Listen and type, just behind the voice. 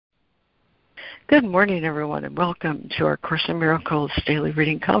Good morning, everyone, and welcome to our Course in Miracles Daily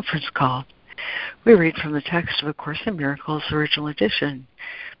Reading Conference Call. We read from the text of A Course in Miracles Original Edition,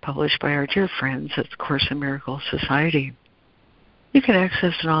 published by our dear friends at the Course in Miracles Society. You can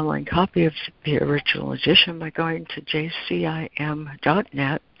access an online copy of the original edition by going to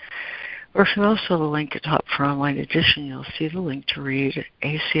jcim.net, or if you also the link at top for online edition, you'll see the link to read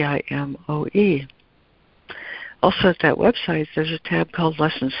ACIMOE. Also at that website, there's a tab called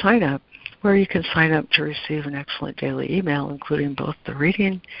Lesson Sign Up, where you can sign up to receive an excellent daily email, including both the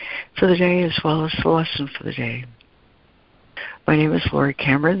reading for the day as well as the lesson for the day. My name is Lori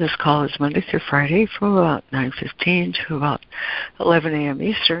Cameron. This call is Monday through Friday from about 9:15 to about 11 a.m.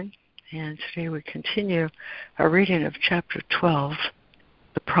 Eastern. And today we continue our reading of Chapter 12,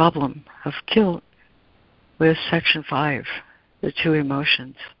 The Problem of Guilt, with Section 5, The Two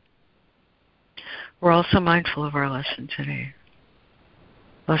Emotions. We're also mindful of our lesson today.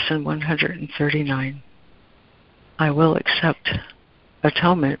 Lesson 139. I will accept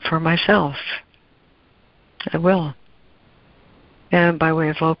atonement for myself. I will. And by way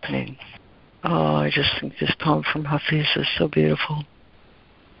of opening, I just think this poem from Hafiz is so beautiful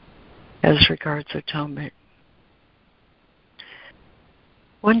as regards atonement.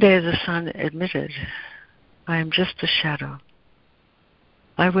 One day the sun admitted, I am just a shadow.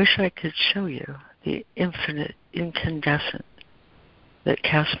 I wish I could show you the infinite incandescent that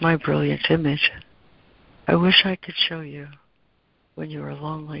casts my brilliant image. I wish I could show you, when you are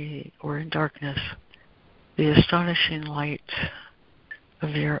lonely or in darkness, the astonishing light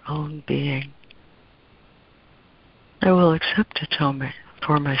of your own being. I will accept atonement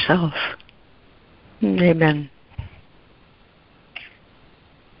for myself. Amen.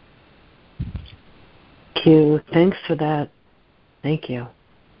 Q, thanks for that. Thank you.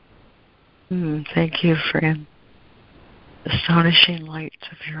 Thank you, friend. Astonishing light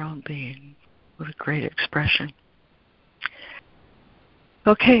of your own being. What a great expression.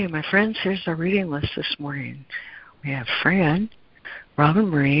 Okay, my friends, here's our reading list this morning. We have Fran, Robin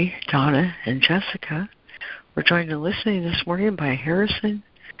Marie, Donna, and Jessica. We're joined in listening this morning by Harrison,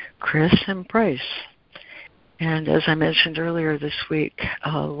 Chris, and Bryce. And as I mentioned earlier this week,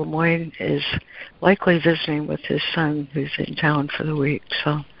 Lemoyne is likely visiting with his son who's in town for the week,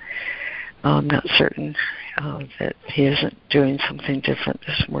 so I'm not certain that he isn't doing something different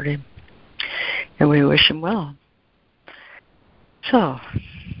this morning. And we wish him well. So,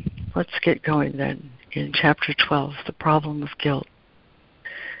 let's get going then in Chapter 12, The Problem of Guilt,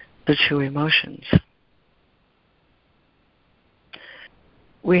 The Two Emotions.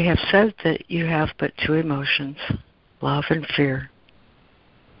 We have said that you have but two emotions, love and fear.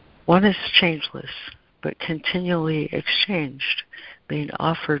 One is changeless, but continually exchanged, being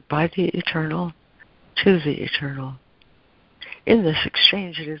offered by the eternal to the eternal. In this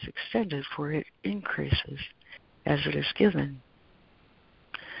exchange it is extended, for it increases as it is given.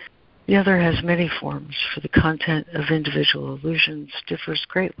 The other has many forms, for the content of individual illusions differs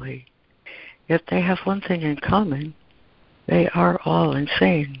greatly, yet they have one thing in common: they are all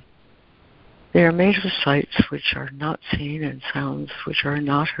insane. They are made of sights which are not seen and sounds which are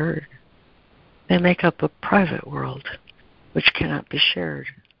not heard. They make up a private world which cannot be shared,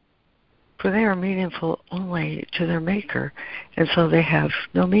 for they are meaningful only to their maker, and so they have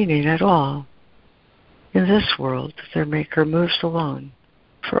no meaning at all. In this world, their maker moves alone,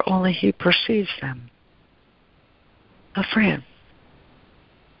 for only he perceives them. A friend.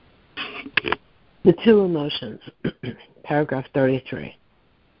 The two emotions, paragraph 33.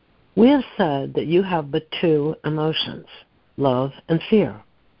 We have said that you have but two emotions, love and fear.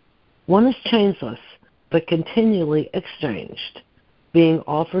 One is changeless, but continually exchanged, being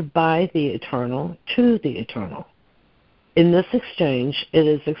offered by the eternal to the eternal. In this exchange it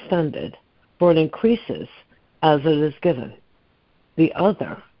is extended, for it increases as it is given. The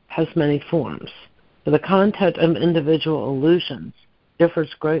other has many forms, for the content of individual illusions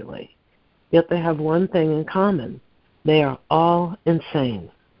differs greatly, yet they have one thing in common: they are all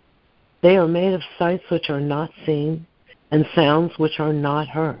insane. They are made of sights which are not seen and sounds which are not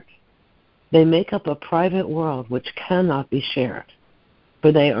heard. They make up a private world which cannot be shared,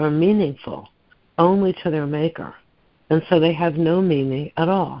 for they are meaningful only to their maker, and so they have no meaning at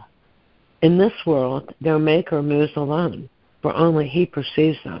all. In this world, their maker moves alone, for only he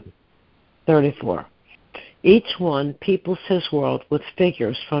perceives them. 34. Each one peoples his world with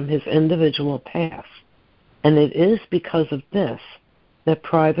figures from his individual past, and it is because of this that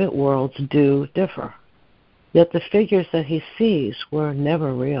private worlds do differ. Yet the figures that he sees were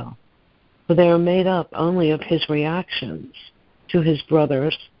never real, for they are made up only of his reactions to his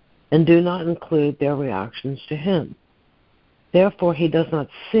brothers and do not include their reactions to him. Therefore he does not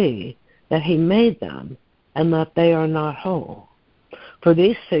see that he made them, and that they are not whole. For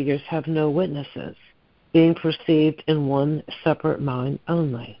these figures have no witnesses, being perceived in one separate mind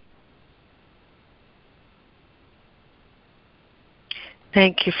only.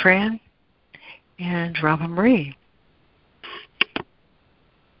 Thank you, Fran. And Robin Marie.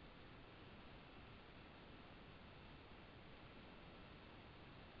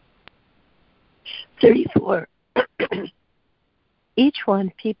 (34) Each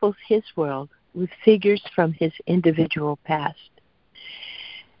one peoples his world with figures from his individual past.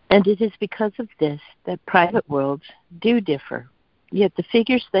 And it is because of this that private worlds do differ. Yet the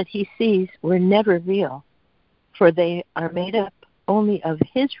figures that he sees were never real, for they are made up only of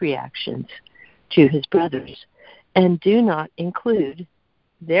his reactions to his brothers, and do not include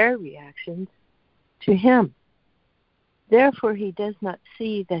their reactions to him. Therefore he does not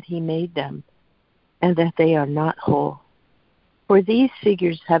see that he made them, and that they are not whole. For these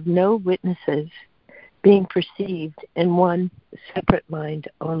figures have no witnesses, being perceived in one separate mind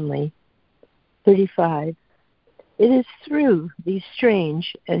only. 35. It is through these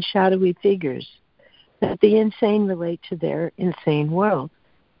strange and shadowy figures that the insane relate to their insane world,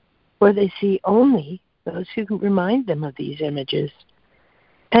 for they see only those who remind them of these images,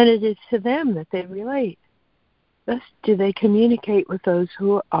 and it is to them that they relate. Thus do they communicate with those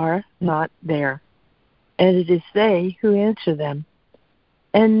who are not there, and it is they who answer them.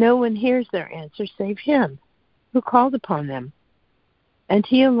 And no one hears their answer save him who called upon them, and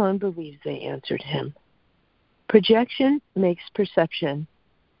he alone believes they answered him. Projection makes perception,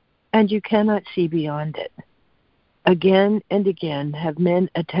 and you cannot see beyond it. Again and again have men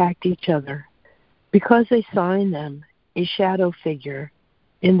attacked each other because they saw in them a shadow figure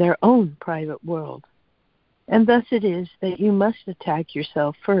in their own private world. And thus it is that you must attack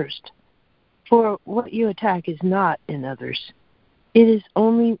yourself first, for what you attack is not in others. Its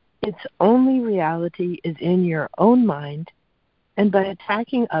only reality is in your own mind, and by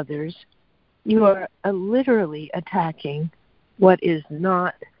attacking others, you are literally attacking what is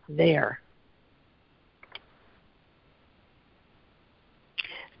not there.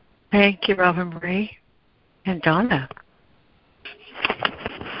 Thank you, Robin Marie. And Donna.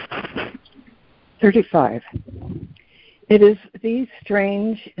 35. It is these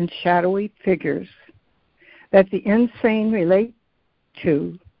strange and shadowy figures that the insane relate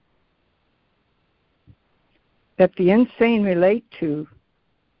to,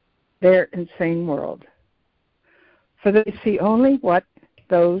 their insane world. For they see only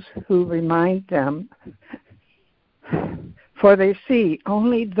those who remind them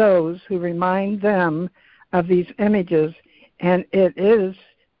of these images, and it is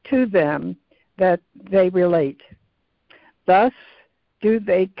to them that they relate. Thus do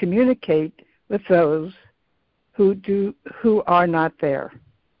they communicate with those who are not there.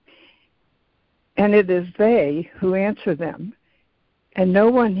 And it is they who answer them, and no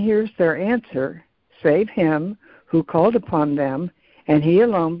one hears their answer save him who called upon them, and he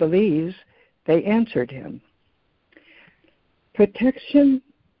alone believes they answered him. Protection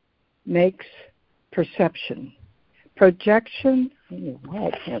makes perception. Projection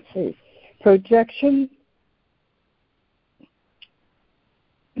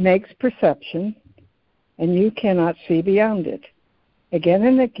makes perception, and you cannot see beyond it. Again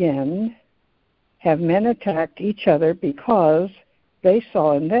and again have men attacked each other because they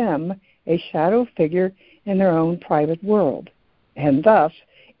saw in them a shadow figure in their own private world. And thus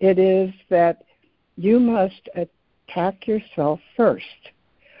it is that you must attack yourself first.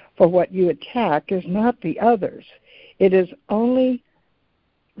 For what you attack is not the others. Its only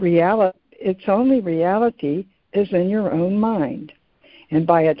reality is in your own mind. And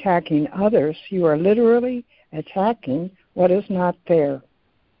by attacking others, you are literally attacking what is not there.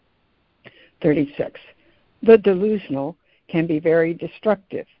 36. The delusional can be very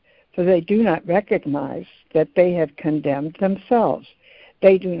destructive, for they do not recognize that they have condemned themselves.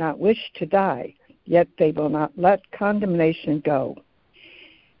 They do not wish to die, yet they will not let condemnation go.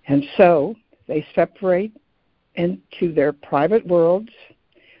 And so they separate into their private worlds,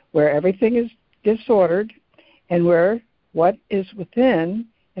 where everything is disordered, and where what is within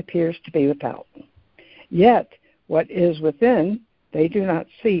appears to be without. Yet what is within they do not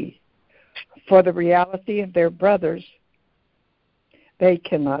see, for the reality of their brothers they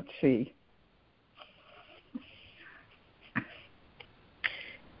cannot see.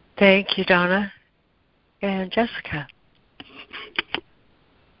 Thank you, Donna. And Jessica.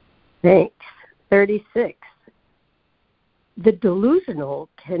 Thanks. 36. The delusional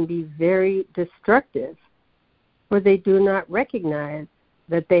can be very destructive, for they do not recognize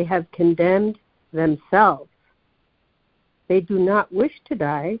that they have condemned themselves. They do not wish to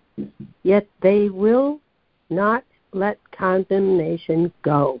die, yet they will not let condemnation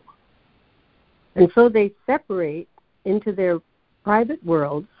go. And so they separate into their private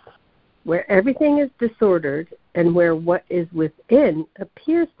worlds where everything is disordered and where what is within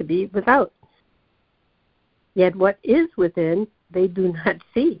appears to be without. Yet what is within they do not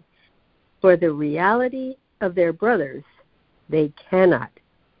see, for the reality of their brothers they cannot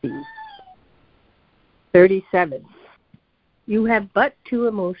see. 37. You have but two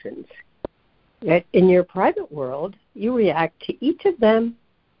emotions, yet in your private world you react to each of them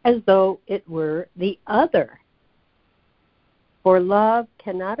as though it were the other. For love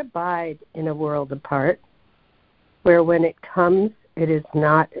cannot abide in a world apart, where when it comes it is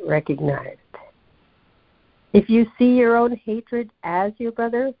not recognized. If you see your own hatred as your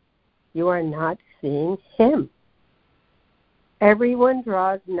brother, you are not seeing him. Everyone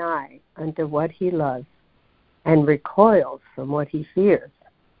draws nigh unto what he loves and recoils from what he fears.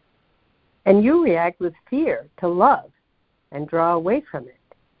 And you react with fear to love and draw away from it.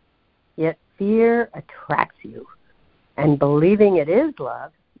 Yet fear attracts you, and believing it is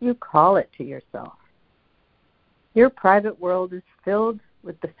love, you call it to yourself. Your private world is filled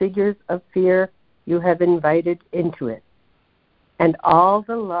with the figures of fear you have invited into it, and all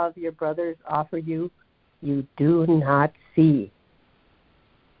the love your brothers offer you, you do not see.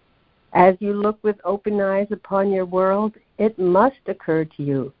 As you look with open eyes upon your world, it must occur to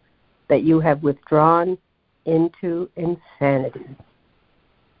you that you have withdrawn into insanity.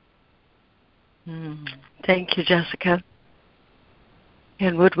 Thank you, Jessica.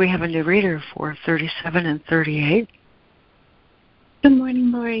 And would we have a new reader for 37 and 38? Good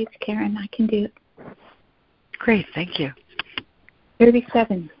morning, Lori. It's Karen. I can do it. Great, thank you.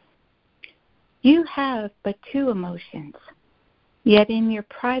 37. You have but two emotions, yet in your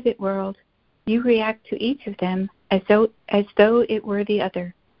private world you react to each of them as though it were the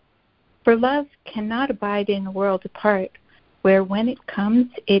other. For love cannot abide in a world apart, where when it comes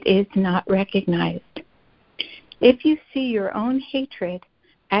it is not recognized. If you see your own hatred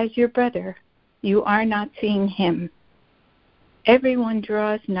as your brother, you are not seeing him. Everyone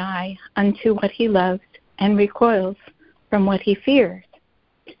draws nigh unto what he loves and recoils from what he fears.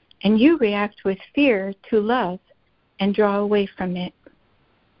 And you react with fear to love and draw away from it.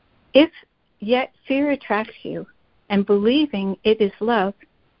 If yet fear attracts you, and believing it is love,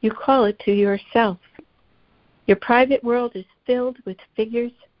 you call it to yourself. Your private world is filled with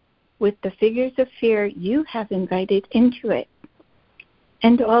the figures of fear you have invited into it.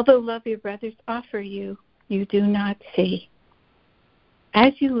 And all the love your brothers offer you, you do not see.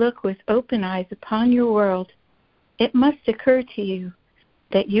 As you look with open eyes upon your world, it must occur to you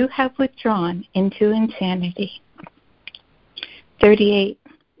that you have withdrawn into insanity. 38.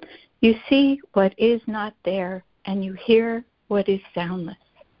 You see what is not there, and you hear what is soundless.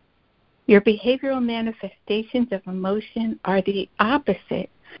 Your behavioral manifestations of emotion are the opposite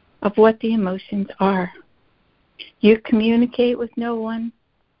of what the emotions are. You communicate with no one,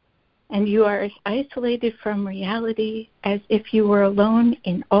 and you are as isolated from reality as if you were alone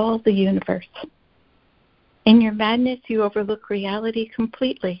in all the universe. In your madness, you overlook reality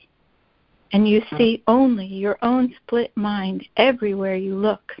completely, and you see only your own split mind everywhere you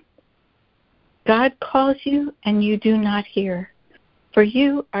look. God calls you, and you do not hear, for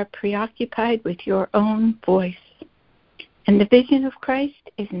you are preoccupied with your own voice. And the vision of Christ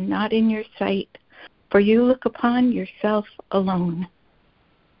is not in your sight, for you look upon yourself alone.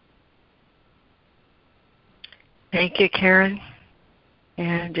 Thank you, Karen.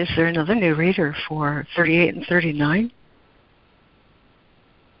 And is there another new reader for 38 and 39?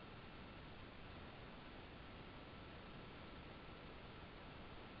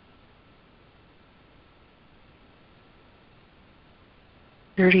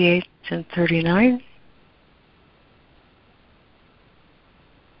 (38 and 39).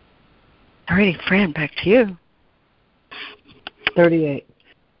 Alrighty, Fran, back to you. 38.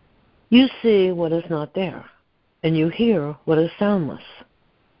 You see what is not there, and you hear what is soundless.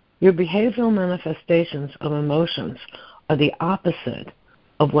 Your behavioral manifestations of emotions are the opposite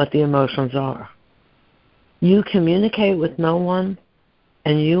of what the emotions are. You communicate with no one,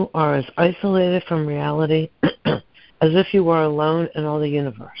 and you are as isolated from reality as if you were alone in all the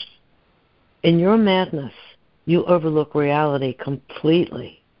universe. In your madness, you overlook reality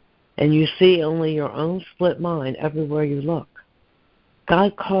completely, and you see only your own split mind everywhere you look.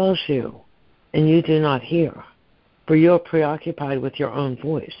 God calls you, and you do not hear, for you are preoccupied with your own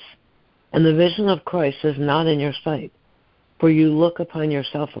voice. And the vision of Christ is not in your sight, for you look upon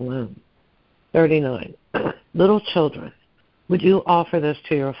yourself alone. 39. Little children, would you offer this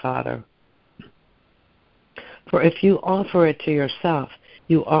to your Father? For if you offer it to yourself,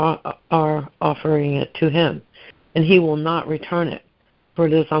 you are offering it to him, and he will not return it, for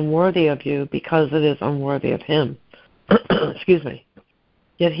it is unworthy of you because it is unworthy of him. Excuse me.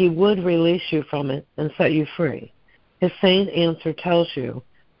 Yet he would release you from it and set you free. His sane answer tells you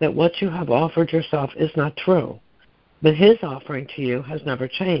that what you have offered yourself is not true, but his offering to you has never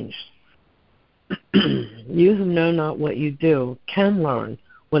changed. You who know not what you do can learn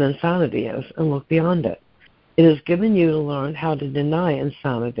what insanity is and look beyond it. It is given you to learn how to deny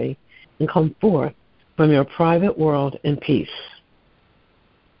insanity and come forth from your private world in peace.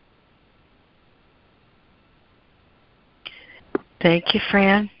 Thank you,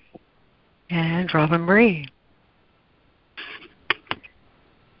 Fran. And Robin Marie.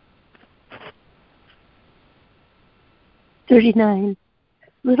 $39.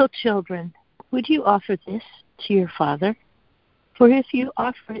 Little children, would you offer this to your Father? For if you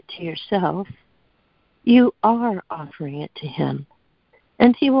offer it to yourself, you are offering it to him,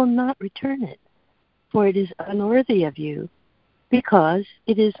 and he will not return it, for it is unworthy of you, because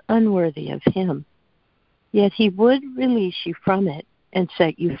it is unworthy of him. Yet he would release you from it and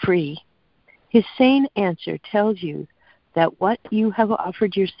set you free. His sane answer tells you that what you have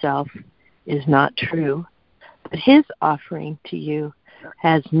offered yourself is not true, but his offering to you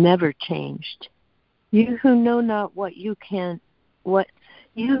has never changed. You who know not what you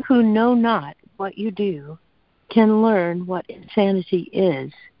do can learn what insanity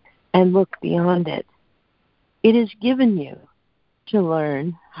is and look beyond it. It is given you to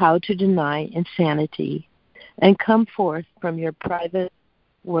learn how to deny insanity and come forth from your private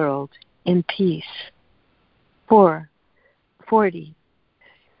world in peace. 40.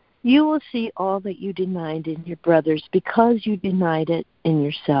 You will see all that you denied in your brothers because you denied it in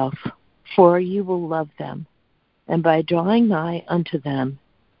yourself, for you will love them, and by drawing nigh unto them,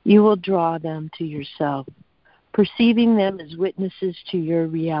 you will draw them to yourself, perceiving them as witnesses to your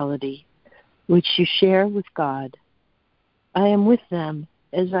reality, which you share with God. I am with them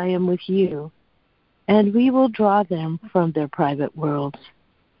as I am with you, and we will draw them from their private worlds.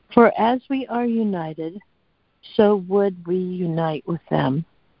 For as we are united, so would we unite with them.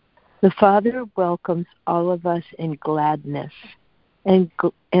 The Father welcomes all of us in gladness, and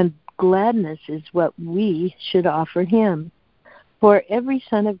gladness is what we should offer him. For every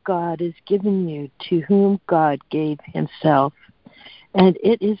son of God is given you to whom God gave himself, and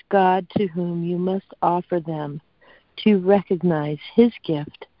it is God to whom you must offer them to recognize his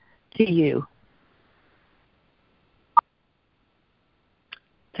gift to you.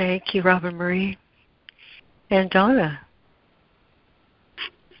 Thank you, Robin Marie. And Donna.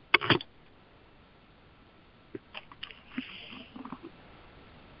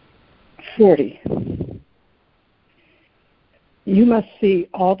 $40. You must see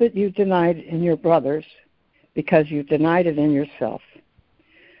all that you denied in your brothers because you denied it in yourself.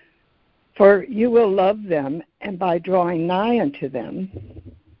 For you will love them, and by drawing nigh unto them,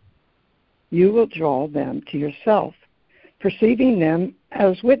 you will draw them to yourself, perceiving them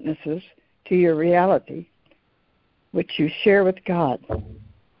as witnesses to your reality, which you share with God.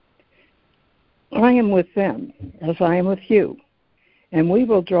 I am with them as I am with you, and we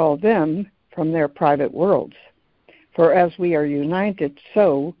will draw them from their private worlds. For as we are united,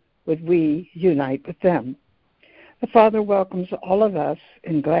 so would we unite with them. The Father welcomes all of us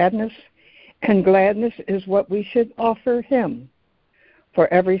in gladness, and gladness is what we should offer him. For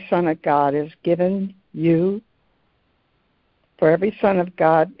every son of God is given you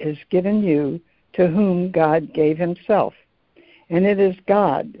to whom God gave himself, and it is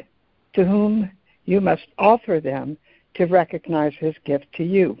God to whom you must offer them to recognize his gift to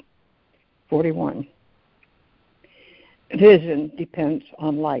you. 41. Vision depends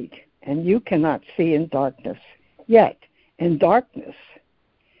on light, and you cannot see in darkness. Yet, in darkness,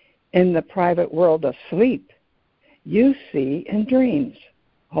 in the private world of sleep, you see in dreams,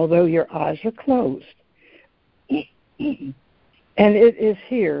 although your eyes are closed. And it is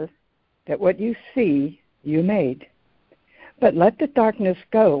here that what you see, you made. But let the darkness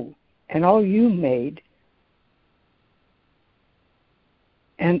go, and all you made,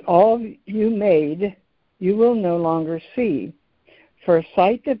 you will no longer see, for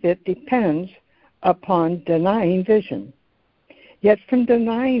sight of it depends upon denying vision. Yet from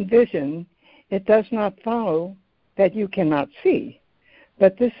denying vision, it does not follow that you cannot see,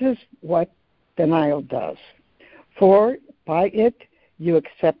 but this is what denial does. For by it you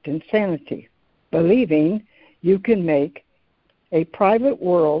accept insanity, believing you can make a private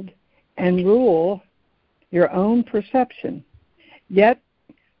world and rule your own perception. Yet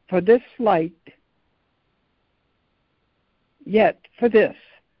for this, light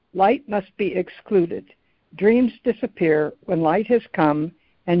must be excluded. Dreams disappear when light has come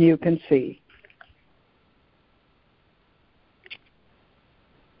and you can see.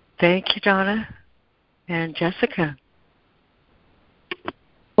 Thank you, Donna. And Jessica.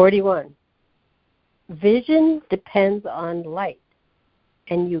 41. Vision depends on light,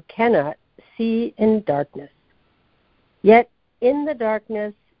 and you cannot see in darkness. Yet in the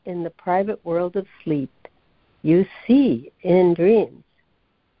darkness, in the private world of sleep, you see in dreams,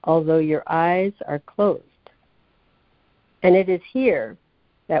 although your eyes are closed. And it is here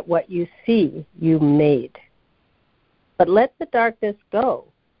that what you see you made. But let the darkness go,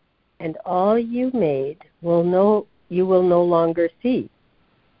 and all you made you will no longer see,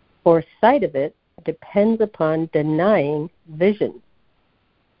 for sight of it depends upon denying vision.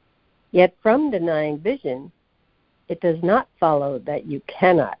 Yet from denying vision, it does not follow that you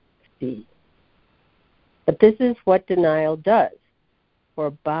cannot see. But this is what denial does, for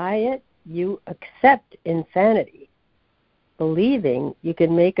by it you accept insanity, believing you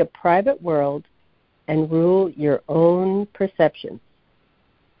can make a private world and rule your own perceptions.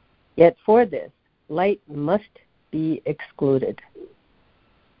 Yet for this, light must be excluded.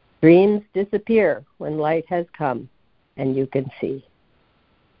 Dreams disappear when light has come and you can see.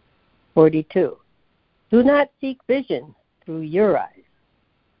 42. Do not seek vision through your eyes,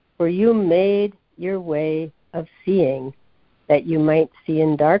 for you made your way of seeing that you might see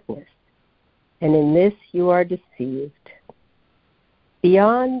in darkness, and in this you are deceived.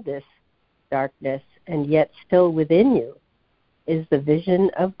 Beyond this darkness, and yet still within you, is the vision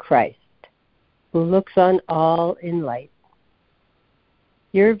of Christ, who looks on all in light.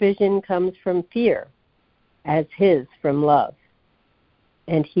 Your vision comes from fear, as his from love,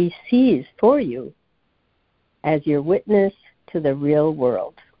 and he sees for you as your witness to the real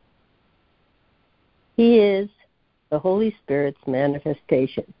world. He is the Holy Spirit's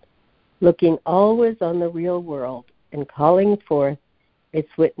manifestation, looking always on the real world and calling forth its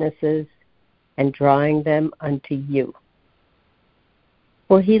witnesses and drawing them unto you.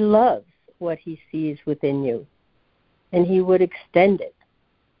 For he loves what he sees within you, and he would extend it.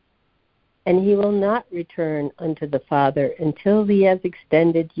 And he will not return unto the Father until he has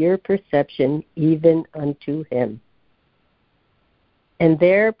extended your perception even unto him. And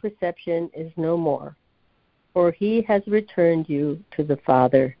their perception is no more, for he has returned you to the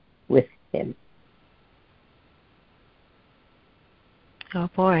Father with him. Oh,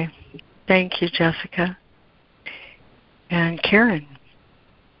 boy. Thank you, Jessica. And Karen.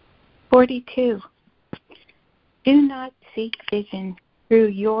 42. Do not seek vision through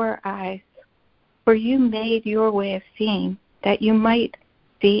your eyes, for you made your way of seeing that you might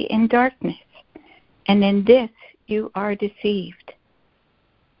see in darkness, and in this you are deceived.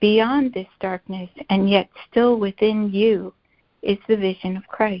 Beyond this darkness, and yet still within you, is the vision of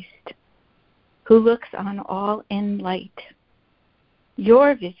Christ, who looks on all in light.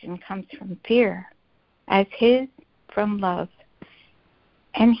 Your vision comes from fear, as his from love,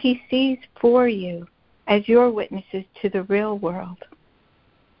 and he sees for you as your witnesses to the real world.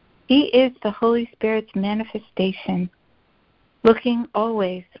 He is the Holy Spirit's manifestation, looking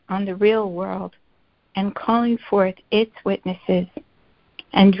always on the real world and calling forth its witnesses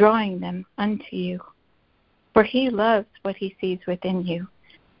and drawing them unto you. For he loves what he sees within you,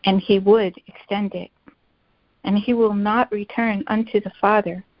 and he would extend it. And he will not return unto the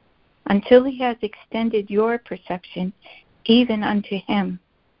Father until he has extended your perception even unto him.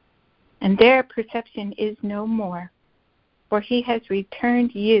 And their perception is no more, for he has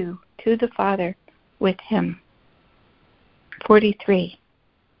returned you to the Father with him. 43.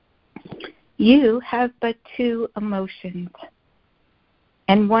 You have but two emotions,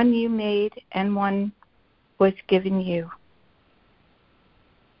 and one you made and one was given you.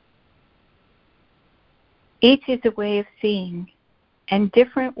 Each is a way of seeing, and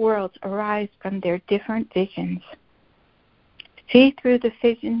different worlds arise from their different visions. See through the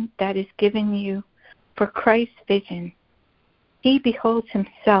vision that is given you for Christ's vision. He beholds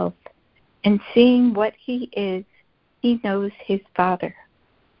himself, and seeing what he is, he knows his Father.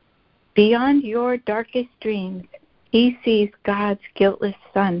 Beyond your darkest dreams, he sees God's guiltless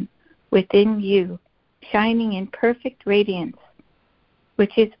Son within you, shining in perfect radiance,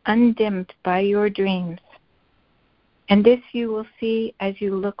 which is undimmed by your dreams. And this you will see as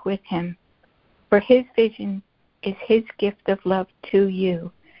you look with him, for his vision is his gift of love to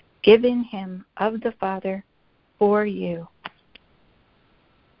you, given him of the Father for you.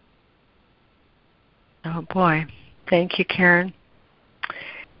 Oh, boy. Thank you, Karen.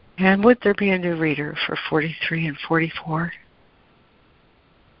 And would there be a new reader for 43 and 44?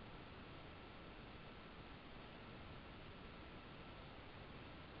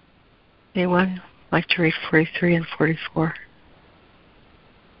 Anyone like to read 43 and 44?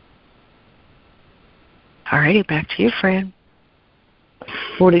 All righty, back to you, Fran.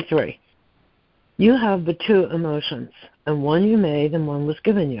 43. You have but two emotions, and one you made and one was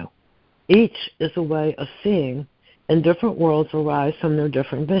given you. Each is a way of seeing, and different worlds arise from their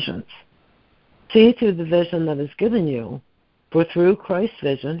different visions. See through the vision that is given you, for through Christ's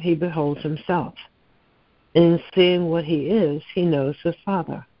vision he beholds himself. In seeing what he is, he knows his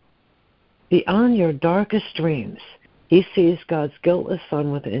Father. Beyond your darkest dreams, he sees God's guiltless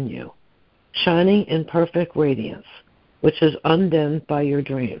Son within you, shining in perfect radiance, which is undimmed by your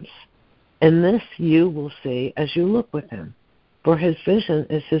dreams. And this you will see as you look with him, for his vision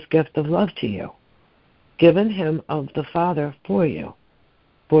is his gift of love to you, given him of the Father for you.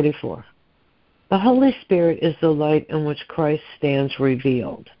 44. The Holy Spirit is the light in which Christ stands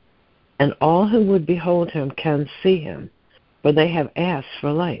revealed, and all who would behold him can see him, for they have asked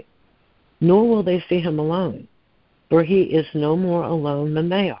for light. Nor will they see him alone, for he is no more alone than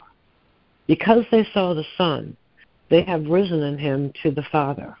they are. Because they saw the Son, they have risen in him to the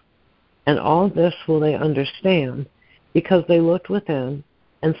Father. And all this will they understand, because they looked within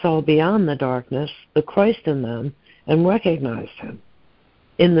and saw beyond the darkness the Christ in them and recognized him.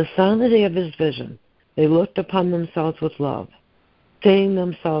 In the sanity of his vision, they looked upon themselves with love, seeing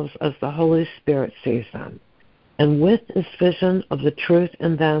themselves as the Holy Spirit sees them. And with this vision of the truth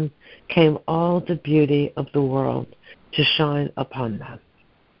in them came all the beauty of the world to shine upon them.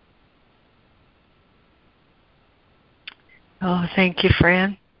 Oh, thank you,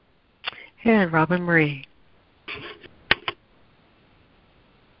 Fran. And Robin Marie.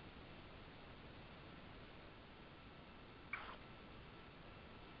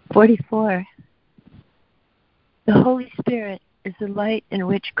 "44. The Holy Spirit is the light in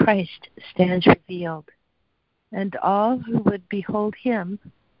which Christ stands revealed, and all who would behold him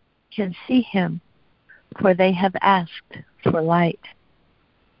can see him, for they have asked for light.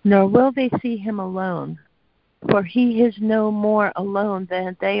 Nor will they see him alone, for he is no more alone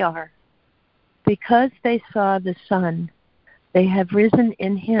than they are. Because they saw the Son, they have risen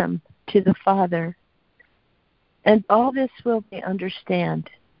in him to the Father. And all this will they understand,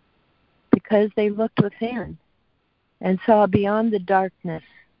 because they looked within and saw beyond the darkness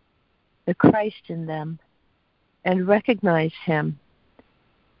the Christ in them and recognized him.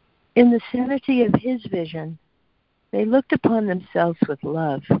 In the sanity of his vision, they looked upon themselves with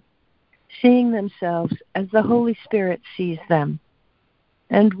love, seeing themselves as the Holy Spirit sees them.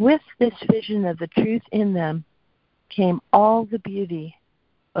 And with this vision of the truth in them came all the beauty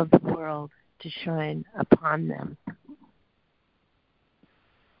of the world to shine upon them."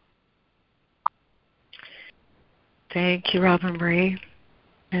 Thank you, Robin Marie.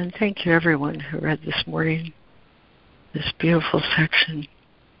 And thank you, everyone who read this morning, this beautiful section.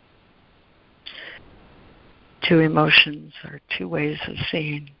 Two emotions are two ways of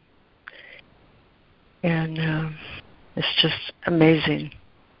seeing. And it's just amazing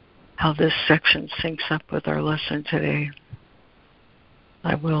how this section syncs up with our lesson today.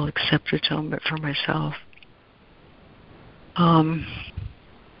 I will accept atonement for myself.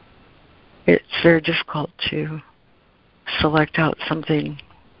 It's very difficult to select out something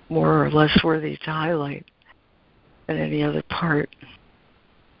more or less worthy to highlight than any other part.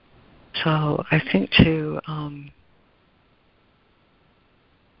 So I think here's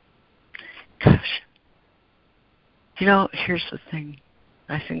the thing.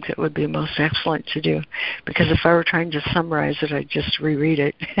 I think that would be most excellent to do, because if I were trying to summarize it, I'd just reread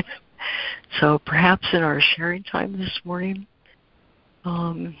it. So perhaps in our sharing time this morning,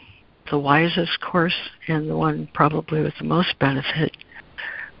 the wisest course and the one probably with the most benefit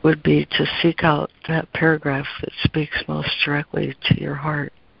would be to seek out that paragraph that speaks most directly to your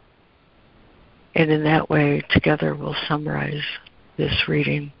heart. And in that way, together we'll summarize this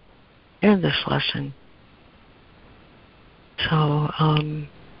reading and this lesson. So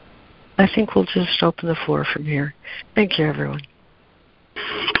I think we'll just open the floor from here. Thank you, everyone.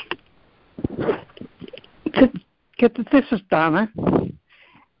 This is Donna,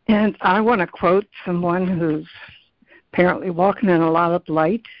 and I want to quote someone who's apparently walking in a lot of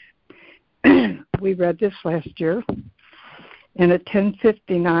light. We read this last year, and at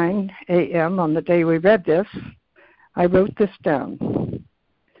 10:59 a.m. on the day we read this, I wrote this down.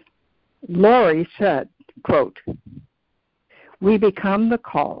 Lori said, quote, "We become the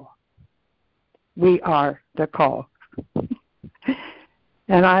call. We are the call."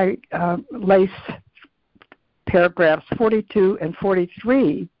 And I lace paragraphs 42 and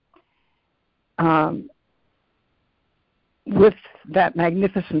 43 with that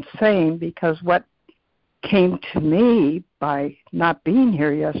magnificent saying, because what came to me by not being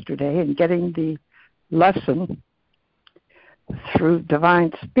here yesterday and getting the lesson through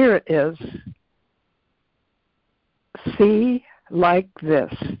Divine Spirit is see like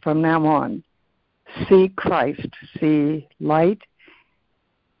this from now on. See Christ, see light,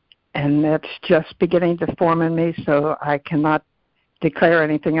 and that's just beginning to form in me, so I cannot declare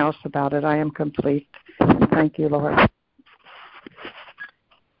anything else about it. I am complete. Thank you, Lord.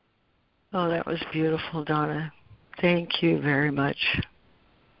 Oh, that was beautiful, Donna. Thank you very much.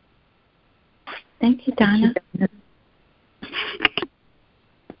 Thank you, Donna.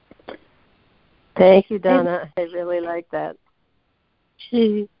 Thank you, Donna. I really like that.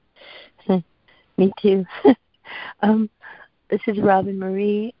 Me too. This is Robin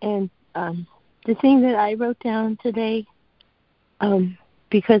Marie, and the thing that I wrote down today,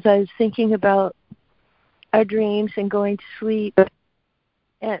 because I was thinking about our dreams and going to sleep,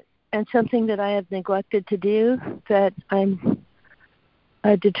 and something that I have neglected to do that I'm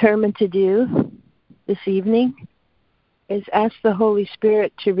determined to do this evening is ask the Holy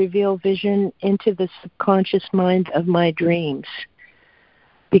Spirit to reveal vision into the subconscious mind of my dreams.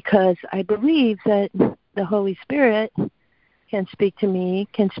 Because I believe that the Holy Spirit can speak to me,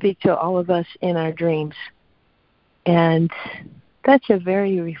 can speak to all of us in our dreams. And that's a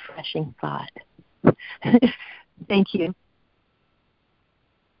very refreshing thought. Thank you.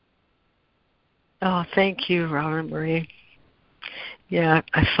 Oh, thank you, Robin Marie. Yeah,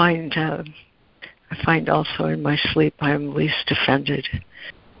 I find also in my sleep I am least offended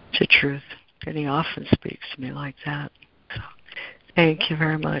to truth. And he often speaks to me like that. So, thank you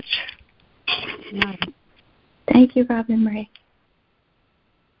very much. Thank you, Robin Marie.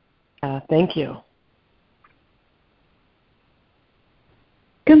 Thank you.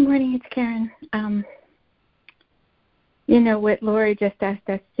 Good morning, it's Karen. What Lori just asked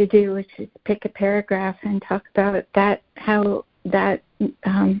us to do, which is pick a paragraph and talk about that, how that,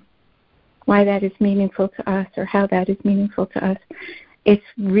 why that is meaningful to us or how that is meaningful to us. It's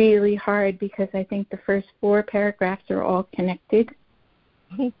really hard because I think the first 4 paragraphs are all connected.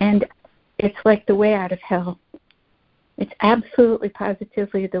 And it's like the way out of hell. It's absolutely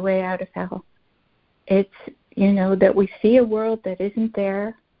positively the way out of hell. It's, that we see a world that isn't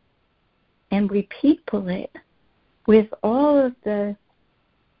there and we people it with all of the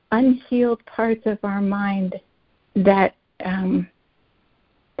unhealed parts of our mind that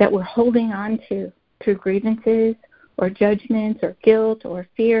we're holding on to through grievances or judgments or guilt or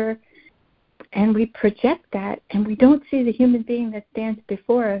fear. And we project that, and we don't see the human being that stands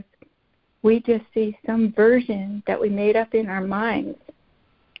before us. We just see some version that we made up in our minds.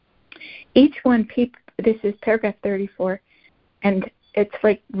 Each one, this is paragraph 34, and it's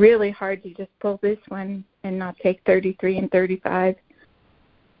like really hard to just pull this one and not take 33 and 35,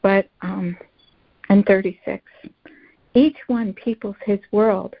 but and 36. Each one peoples his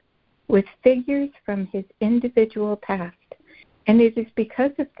world with figures from his individual past, and it is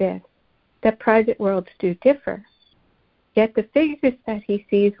because of this that private worlds do differ. Yet the figures that he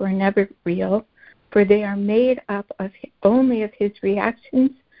sees were never real, for they are made up only of his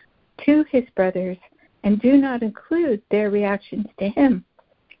reactions to his brothers and do not include their reactions to him.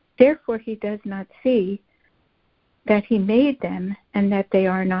 Therefore he does not see that he made them and that they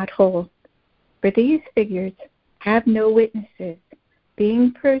are not whole. For these figures have no witnesses,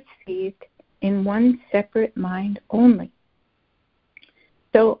 being perceived in one separate mind only.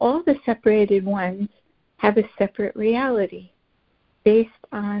 So all the separated ones have a separate reality based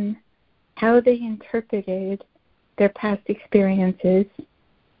on how they interpreted their past experiences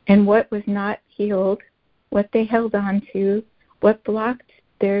and what was not healed, what they held on to, what blocked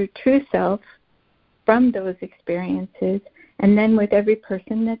their true self from those experiences. And then with every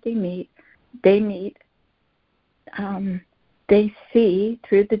person that they meet, they see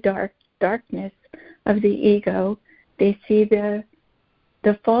through the darkness of the ego, they see the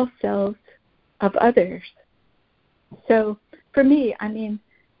false selves of others. So for me, I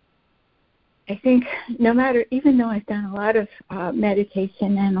think even though I've done a lot of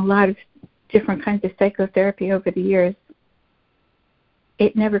meditation and a lot of different kinds of psychotherapy over the years,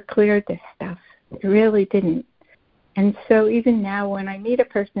 it never cleared this stuff. It really didn't. And so even now when I meet a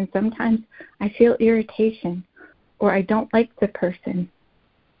person, sometimes I feel irritation or I don't like the person.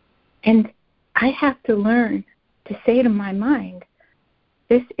 And I have to learn to say to my mind,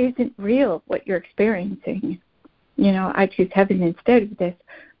 this isn't real, what you're experiencing. I choose heaven instead of this.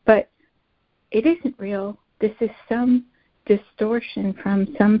 But it isn't real. This is some distortion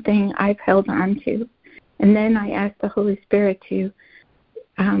from something I've held on to. And then I ask the Holy Spirit to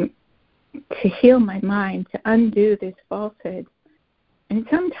heal my mind, to undo this falsehood. And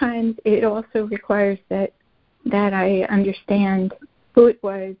sometimes it also requires that I understand who it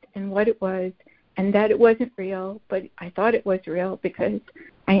was and what it was, and that it wasn't real, but I thought it was real because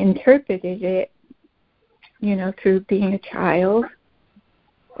I interpreted it through being a child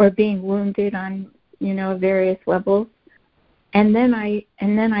or being wounded on, various levels. And then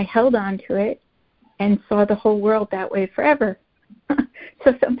I held on to it and saw the whole world that way forever.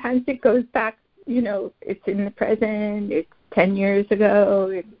 So sometimes it goes back, it's in the present, it's 10 years ago,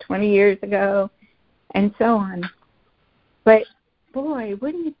 it's 20 years ago, and so on. But boy,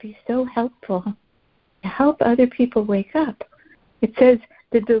 wouldn't it be so helpful to help other people wake up? It says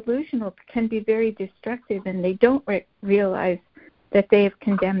the delusional can be very destructive, and they don't realize that they have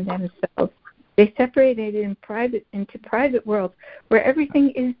condemned themselves. They separate it into private worlds where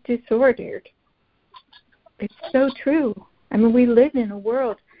everything is disordered. It's so true. I mean, we live in a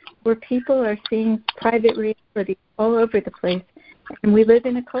world where people are seeing private reality all over the place, and we live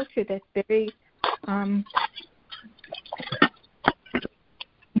in a culture that's very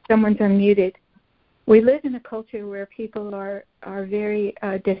someone's unmuted. We live in a culture where people are very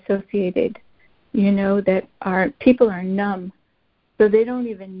dissociated, people are numb, so they don't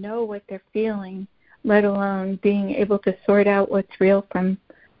even know what they're feeling, let alone being able to sort out what's real from,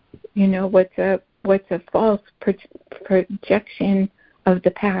 what's a false projection of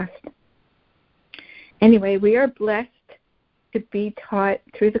the past. Anyway, we are blessed to be taught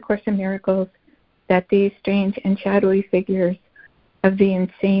through the Course in Miracles that these strange and shadowy figures of the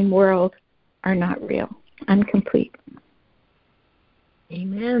insane world are not real. I'm complete.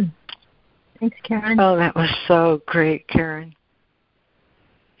 Amen. Thanks, Karen. Oh, that was so great, Karen.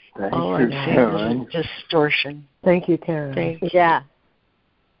 Thank All I'm seeing is distortion. Thank you, Karen. Thank you. Yeah.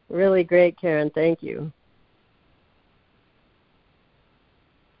 Really great, Karen. Thank you.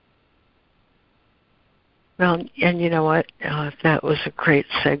 Well, and you know what? That was a great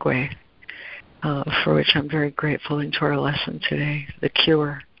segue, for which I'm very grateful, into our lesson today, the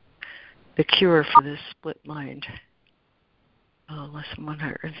cure for this split mind. Lesson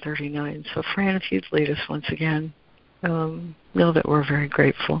 139. So, Fran, if you'd lead us once again, know that we're very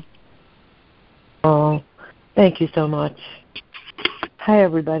grateful. Oh, thank you so much. Hi,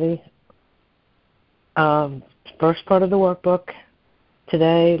 everybody. First part of the workbook.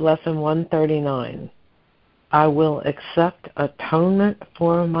 Today, lesson 139. I will accept atonement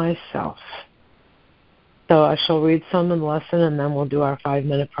for myself. So I shall read some in the lesson, and then we'll do our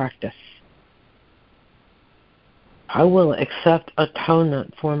 5-minute practice. I will accept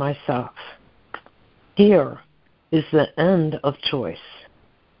atonement for myself. Here is the end of choice.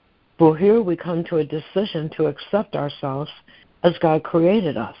 For here we come to a decision to accept ourselves as God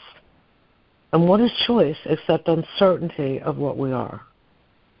created us. And what is choice except uncertainty of what we are?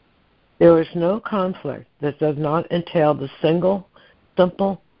 There is no conflict that does not entail the single,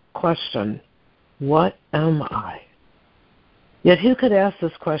 simple question, what am I? Yet who could ask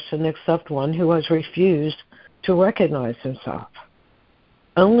this question except one who has refused to recognize himself?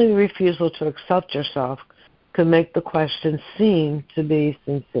 Only refusal to accept yourself could make the question seem to be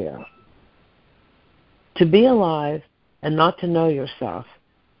sincere. To be alive and not to know yourself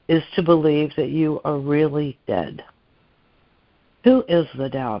is to believe that you are really dead. Who is the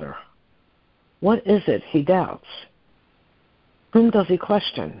doubter? What is it he doubts? Whom does he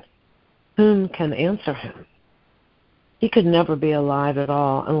question? Whom can answer him? He could never be alive at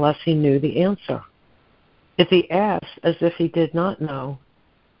all unless he knew the answer. If he asks as if he did not know,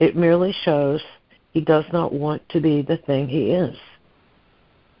 it merely shows he does not want to be the thing he is.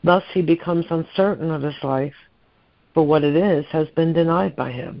 Thus he becomes uncertain of his life, for what it is has been denied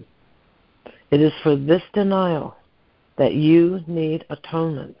by him. It is for this denial that you need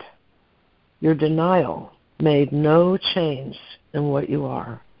atonement. Your denial made no change in what you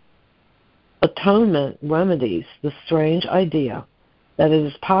are. Atonement remedies the strange idea that it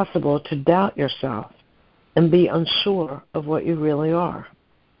is possible to doubt yourself and be unsure of what you really are.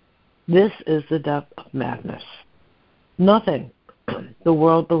 This is the depth of madness. Nothing the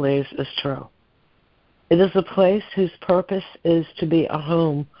world believes is true. It is a place whose purpose is to be a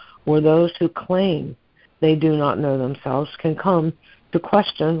home where those who claim they do not know themselves can come to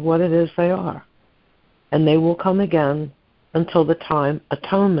question what it is they are. And they will come again until the time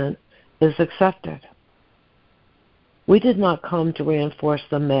atonement is accepted. We did not come to reinforce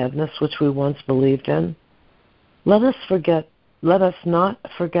the madness which we once believed in. Let us not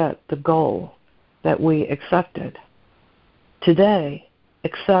forget the goal that we accepted. Today,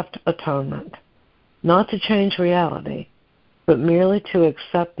 accept atonement, not to change reality, but merely to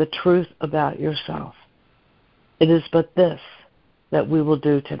accept the truth about yourself. It is but this that we will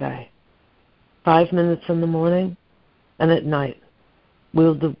do today. 5 minutes in the morning and at night.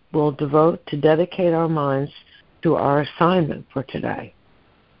 We'll devote to dedicate our minds to our assignment for today.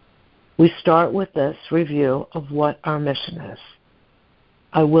 We start with this review of what our mission is.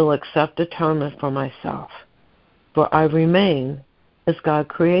 I will accept atonement for myself. for I remain as God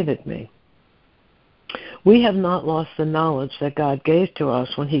created me. We have not lost the knowledge that God gave to us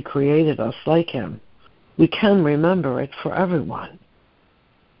when He created us like Him. We can remember it for everyone.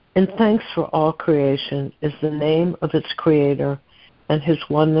 And thanks for all creation is the name of its Creator and His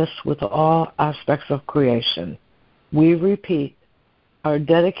oneness with all aspects of creation. We repeat our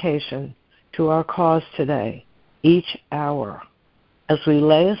dedication to our cause today, each hour, as we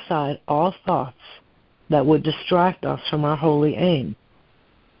lay aside all thoughts that would distract us from our holy aim.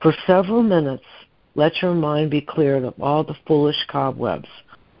 For several minutes, let your mind be cleared of all the foolish cobwebs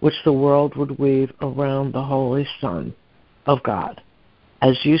which the world would weave around the Holy Son of God.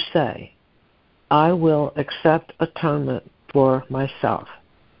 As you say, I will accept atonement for myself,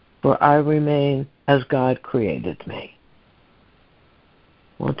 for I remain as God created me.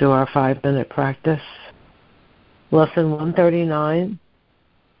 We'll do our 5-minute practice. Lesson 139,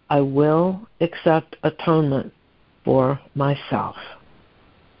 I will accept atonement for myself.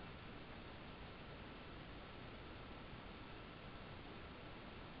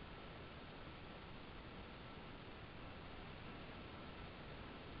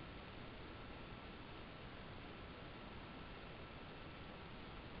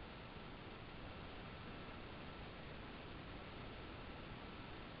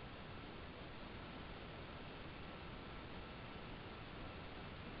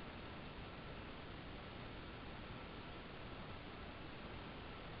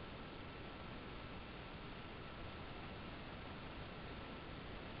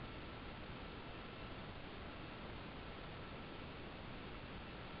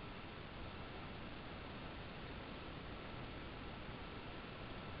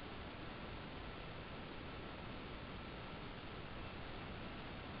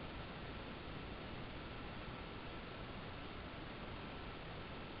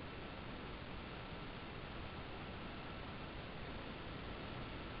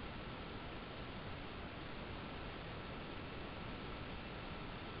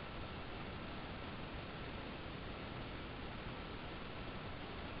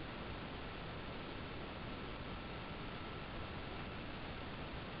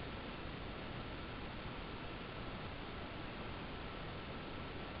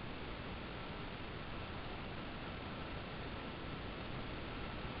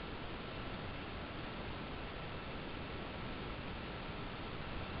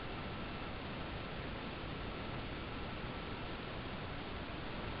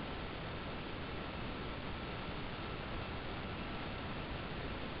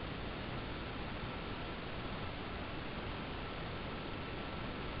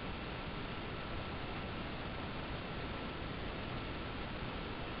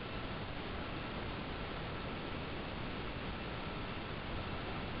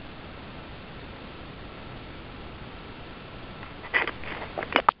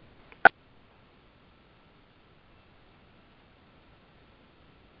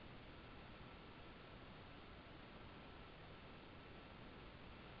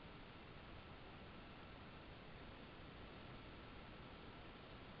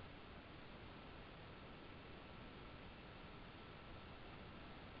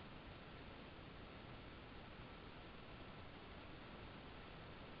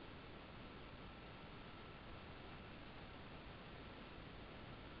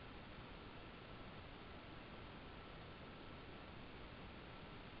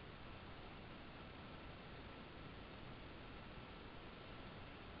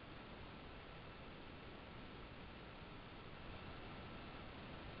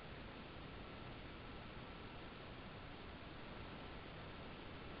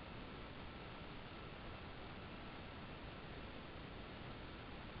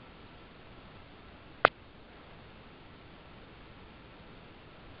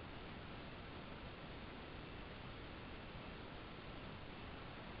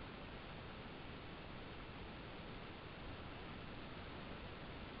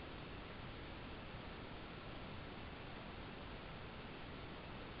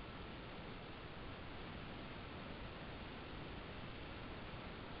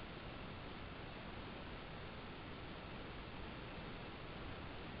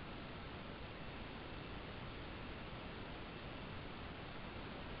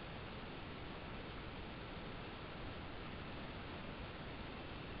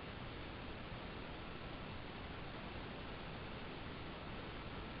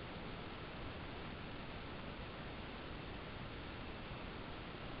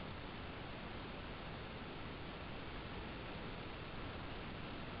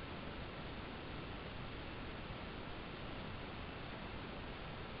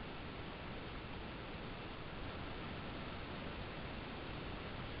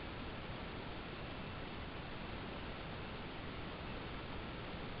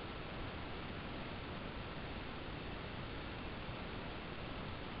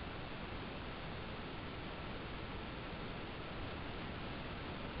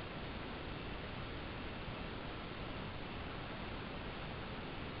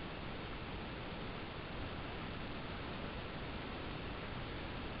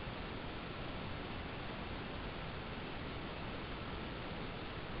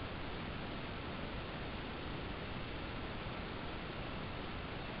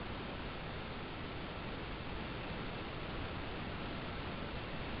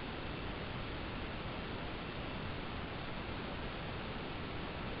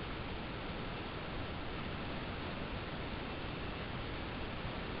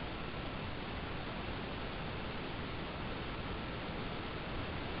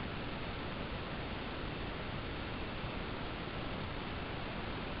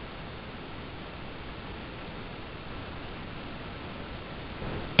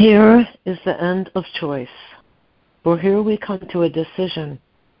 Here is the end of choice, for here we come to a decision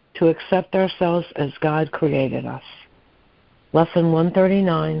to accept ourselves as God created us. Lesson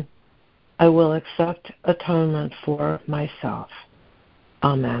 139, I will accept atonement for myself.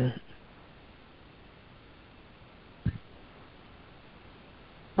 Amen.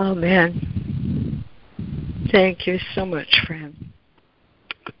 Amen. Thank you so much, Fran.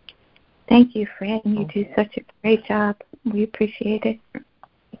 Thank you, Fran. You do such a great job. We appreciate it.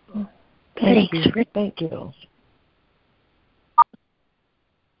 Thank you. Thank you.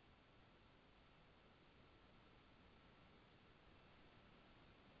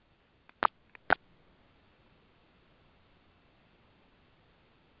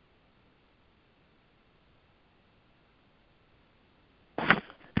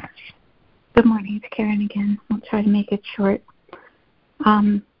 Good morning. It's Karen again. I'll try to make it short.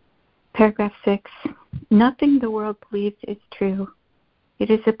 Paragraph 6. Nothing the world believes is true. It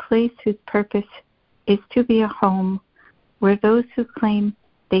is a place whose purpose is to be a home where those who claim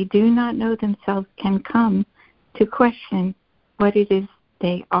they do not know themselves can come to question what it is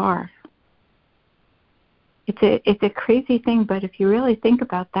they are. It's a crazy thing, but if you really think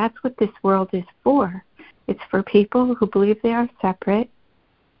about it, that's what this world is for. It's for people who believe they are separate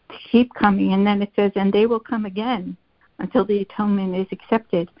to keep coming, and then it says, and they will come again until the atonement is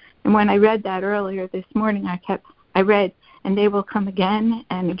accepted. And when I read that earlier this morning, I read, and they will come again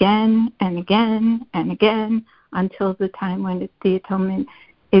and again and again and again until the time when the atonement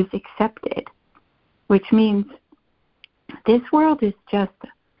is accepted, which means this world is just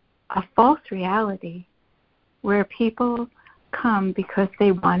a false reality where people come because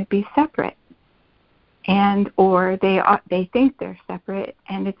they want to be separate, and or they think they're separate,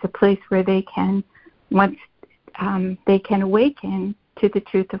 and it's a place where they can they can awaken to the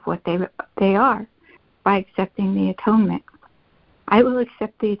truth of what they are by accepting the atonement. I will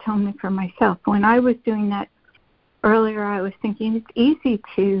accept the atonement for myself. When I was doing that earlier, I was thinking it's easy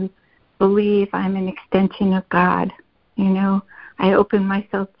to believe I'm an extension of God. You know, I open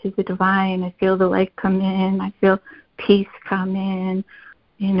myself to the divine. I feel the light come in. I feel peace come in.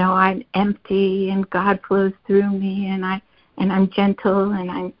 You know, I'm empty and God flows through me, and I'm gentle and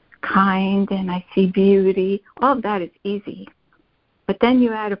I'm kind and I see beauty. All of that is easy. But then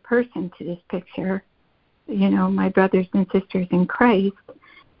you add a person to this picture, you know, my brothers and sisters in Christ,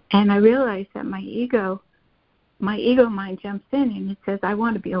 and I realize that my ego mind jumps in and it says, I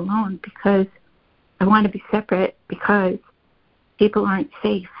want to be alone because I want to be separate because people aren't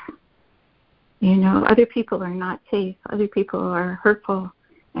safe. You know, other people are not safe. Other people are hurtful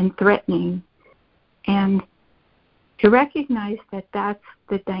and threatening. And to recognize that that's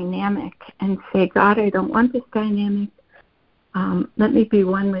the dynamic and say, God, I don't want this dynamic. Let me be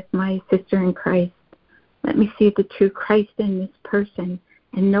one with my sister in Christ. Let me see the true Christ in this person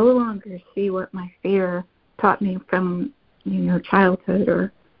and no longer see what my fear taught me from, you know, childhood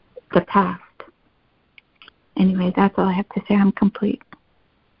or the past. Anyway, that's all I have to say. I'm complete.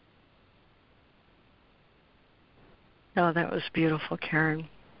 Oh, that was beautiful, Karen.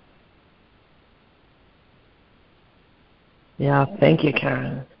 Yeah, thank you,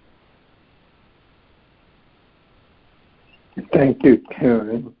 Karen. Thank you,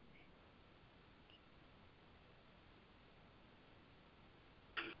 Karen.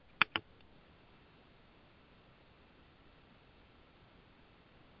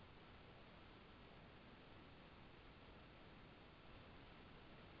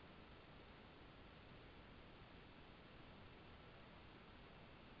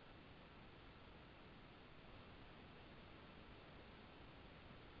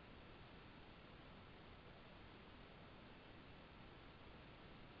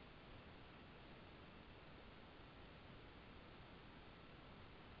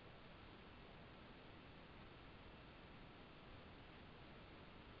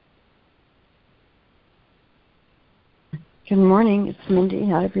 Good morning. It's Mindy.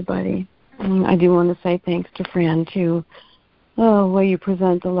 Hi, everybody. I do want to say thanks to Fran, too. The way you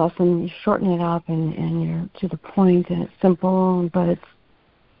present the lesson, you shorten it up and you're to the point, and it's simple, but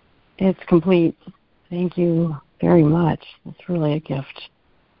it's complete. Thank you very much. It's really a gift.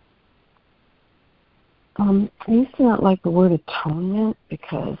 I used to not like the word atonement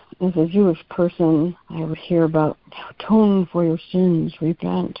because as a Jewish person, I would hear about atone for your sins,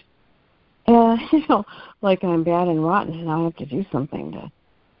 repent. You know, like I'm bad and rotten and I have to do something to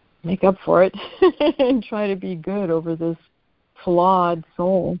make up for it and try to be good over this flawed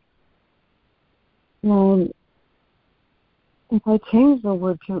soul. If I change the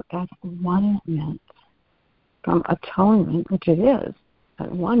word to at-one-ment from atonement, which it is,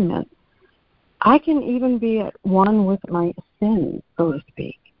 at-one-ment, I can even be at one with my sins, so to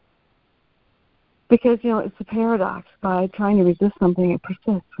speak. Because, it's a paradox. By trying to resist something, it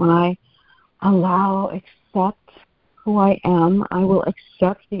persists. When I accept who I am, I will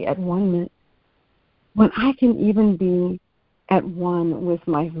accept the at one. When I can even be at one with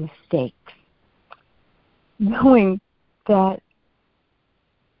my mistakes, knowing that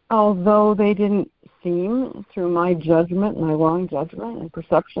although they didn't seem, through my judgment, my wrong judgment and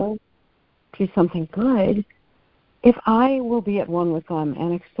perception, to be something good, if I will be at one with them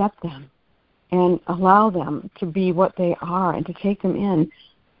and accept them and allow them to be what they are and to take them in,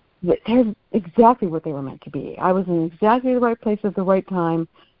 they're exactly what they were meant to be. I was in exactly the right place at the right time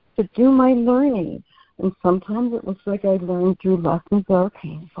to do my learning. And sometimes it looks like I learned through lessons that are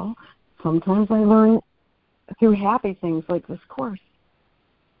painful. Sometimes I learn through happy things like this course.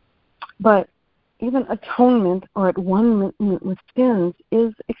 But even atonement or at one with sins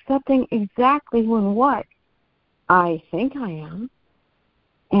is accepting exactly who and what I think I am.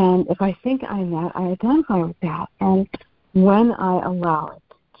 And if I think I'm that, I identify with that. And when I allow it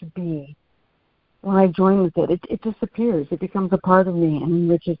to be, when I join with it, it disappears. It becomes a part of me and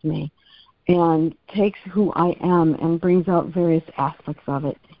enriches me and takes who I am and brings out various aspects of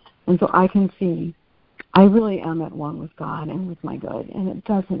it. And so I can see I really am at one with God and with my good, and it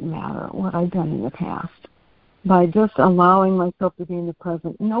doesn't matter what I've done in the past. By just allowing myself to be in the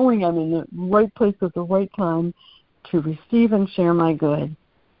present, knowing I'm in the right place at the right time to receive and share my good,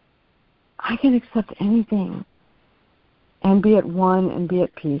 I can accept anything and be at one and be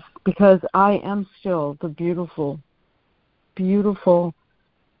at peace, because I am still the beautiful, beautiful,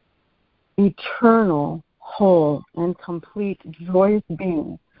 eternal, whole, and complete, joyous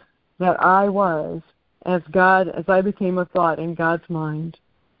being that I was as I became a thought in God's mind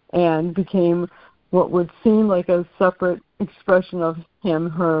and became what would seem like a separate expression of him,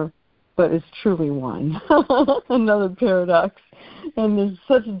 her, but is truly one. Another paradox. And there's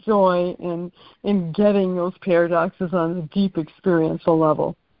such joy in getting those paradoxes on a deep experiential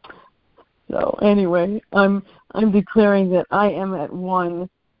level. So anyway, I'm declaring that I am at one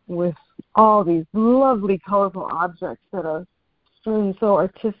with all these lovely, colorful objects that are strewn so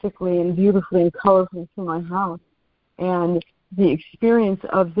artistically and beautifully and colorfully through my house. And the experience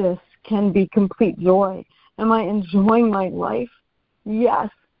of this can be complete joy. Am I enjoying my life? Yes.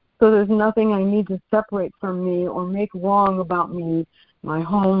 So there's nothing I need to separate from me or make wrong about me, my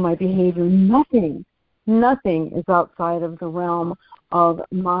home, my behavior. Nothing is outside of the realm of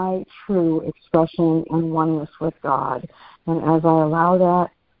my true expression and oneness with God. And as I allow that,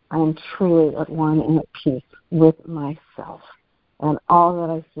 I am truly at one and at peace with myself. And all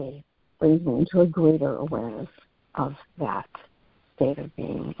that I see brings me into a greater awareness of that state of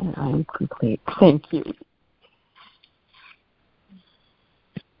being. And I am complete. Thank you.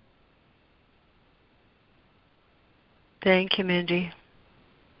 Thank you, Mindy.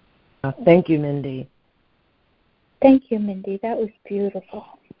 Thank you, Mindy. Thank you, Mindy. That was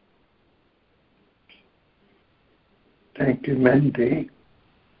beautiful. Thank you, Mindy.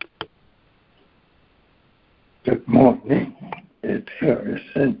 Good morning. It's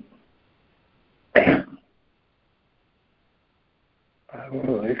Harrison. I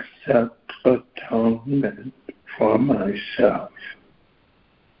will accept atonement for myself.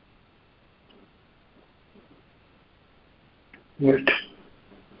 Which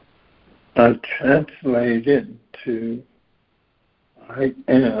I translated to I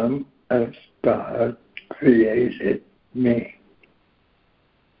am as God created me.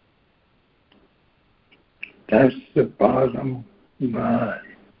 That's the bottom line.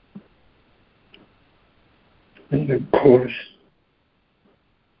 And the Course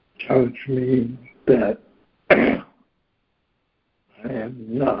tells me that I am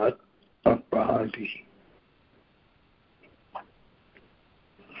not a body.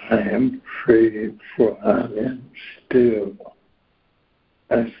 I am free, for I am still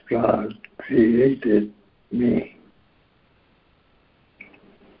as God created me.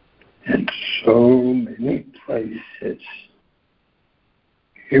 In so many places,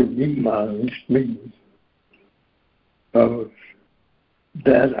 it reminds me of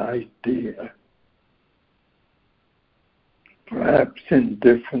that idea, perhaps in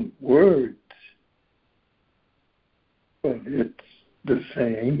different words, but it's the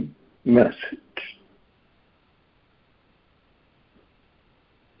same message.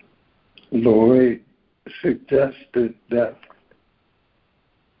 Lori suggested that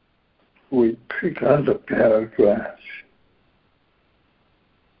we pick out a paragraph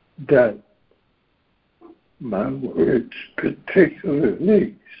that my words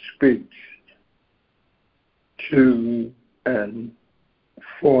particularly speak to and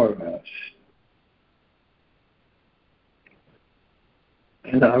for us.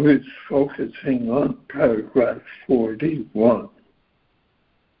 And I was focusing on paragraph 41.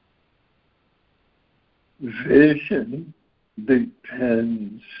 Vision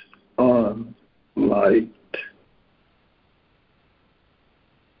depends on light,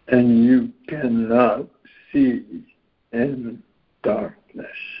 and you cannot see in darkness.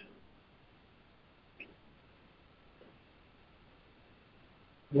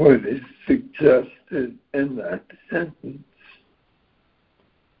 What is suggested in that sentence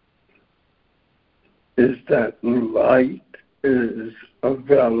is that light is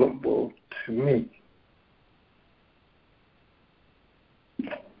available to me,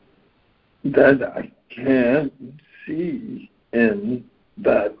 that I can see in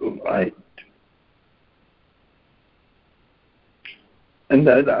that light, and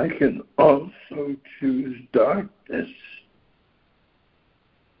that I can also choose darkness.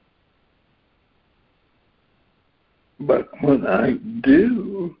 But when I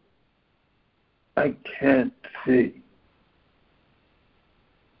do, I can't see.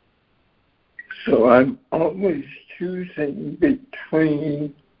 So I'm always choosing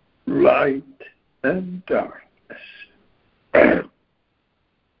between light and darkness.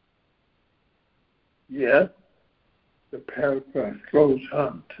 Yet, the paragraph goes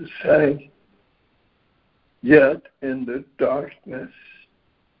on to say, yet in the darkness,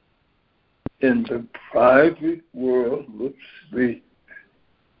 in the private world of sleep,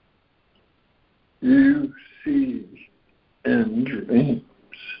 you see in dreams,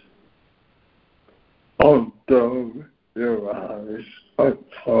 although your eyes are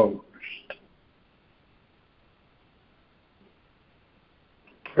closed.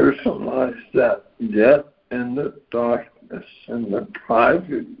 Personalize that, yet in the darkness, in the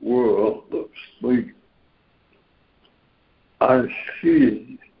private world of sleep, I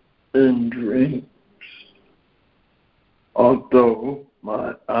see in dreams, although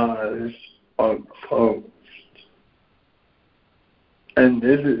my eyes are closed. And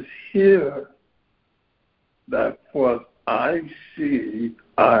it is here that what I see,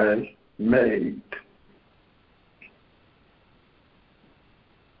 I made.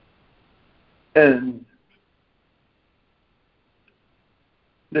 And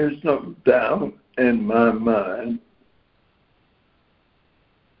there's no doubt in my mind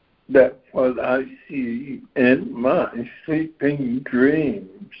that what I see in my sleeping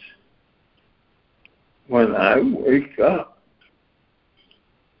dreams, when I wake up,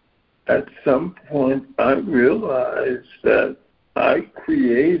 at some point I realize that I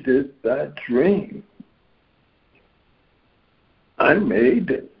created that dream. I made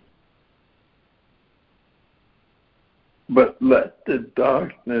it. But let the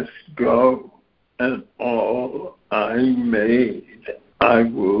darkness go, and all I made I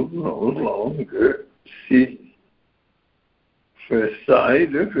will no longer see. For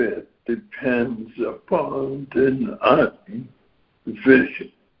sight of it depends upon denying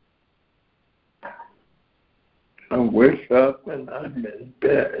vision. I wake up and I'm in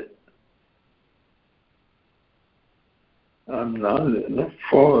bed. I'm not in a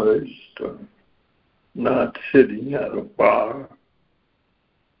forest or not sitting at a bar.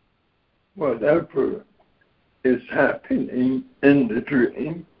 Whatever is happening in the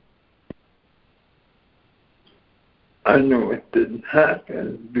dream, I know it didn't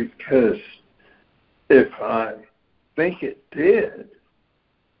happen, because if I think it did,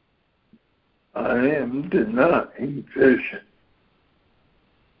 I am denying vision.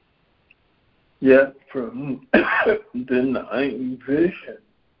 Yet from denying vision,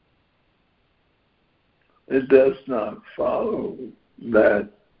 it does not follow that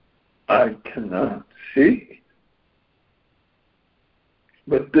I cannot see.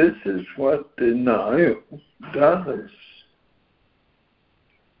 But this is what denial does.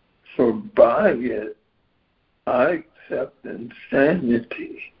 For by it, I accept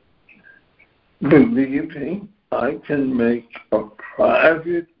insanity, believing I can make a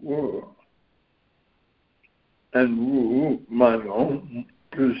private world and rule my own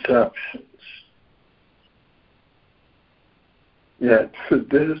perceptions. Yet for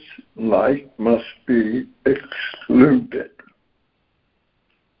this, light must be excluded.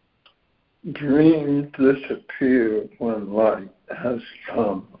 Dreams disappear when light has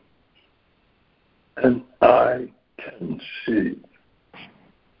come, and I can see.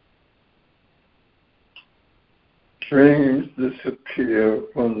 Dreams disappear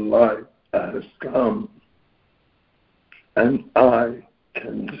when light has come, and I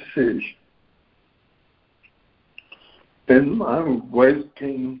can see. In my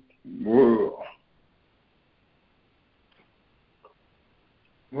waking world,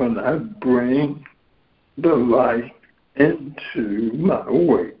 when I bring the light into my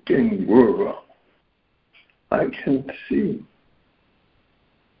waking world, I can see.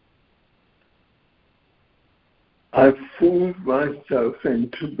 I fooled myself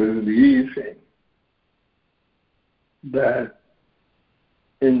into believing that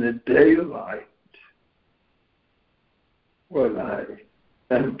in the daylight, what I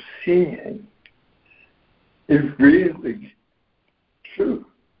am seeing is really true.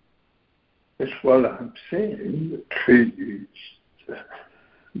 It's what I'm seeing, the trees, the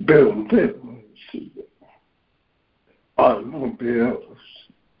buildings, automobiles,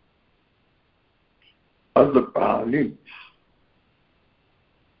 other bodies.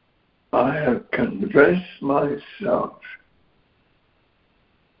 I have convinced myself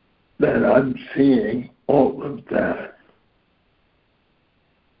that I'm seeing all of that.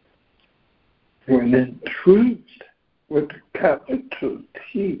 When in truth, with a capital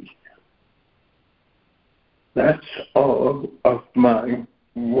T, that's all of my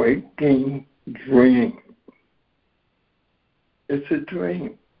waking dream. It's a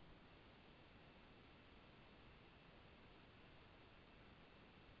dream.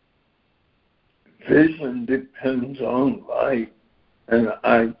 Vision depends on light, and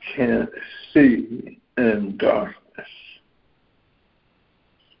I can't see in darkness.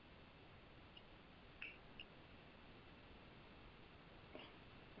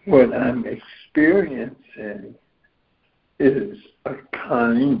 What I'm experiencing is a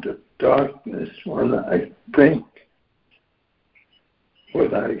kind of darkness when I think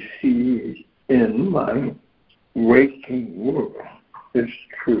what I see in my waking world is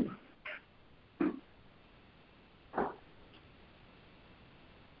true.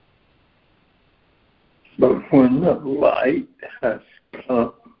 But when the light has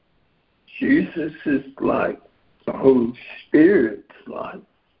come, Jesus' light, the Holy Spirit's light,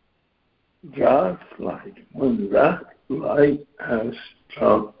 God's light, when that light has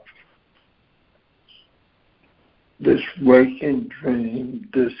come, this waking dream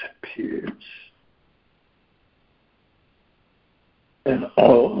disappears. And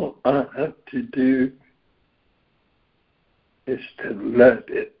all I have to do is to let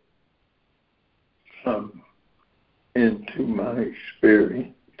it come into my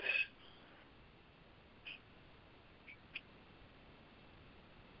experience.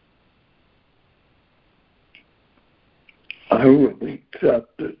 I will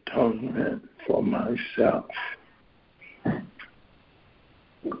accept atonement for myself.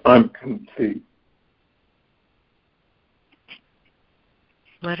 I'm complete.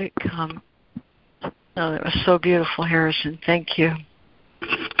 Let it come. Oh, that was so beautiful, Harrison. Thank you.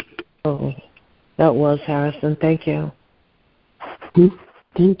 Oh, that was Harrison. Thank you.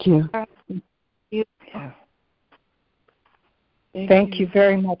 Thank you. Yeah. Thank you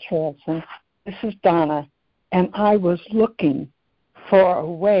very much, Harrison. This is Donna, and I was looking for a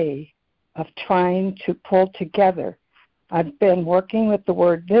way of trying to pull together. I've been working with the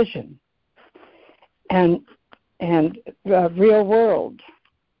word vision and the real world.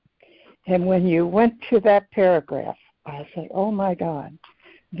 And when you went to that paragraph, I was like, oh my God,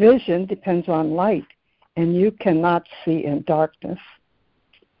 vision depends on light, and you cannot see in darkness.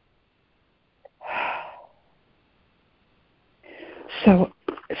 So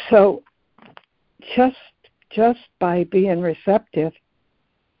just by being receptive,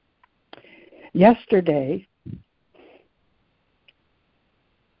 yesterday,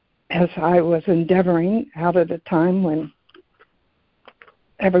 as I was endeavoring out at a time when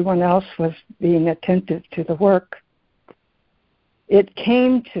everyone else was being attentive to the work, it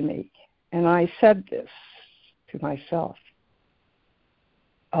came to me, and I said this to myself,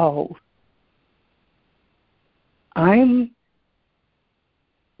 oh, I'm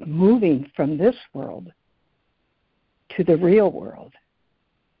moving from this world to the real world.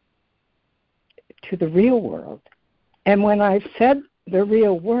 To the real world. And when I said the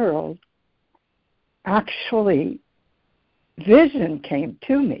real world, actually vision came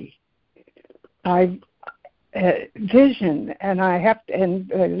to me. Vision, and I have to, and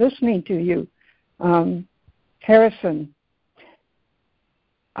listening to you, Harrison,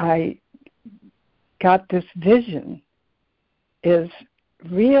 I got this vision is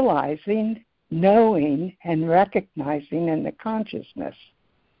realizing, knowing, and recognizing in the consciousness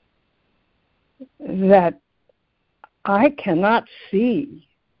that I cannot see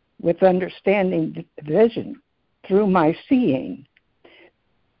with understanding vision through my seeing,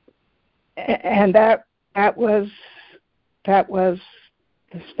 and that was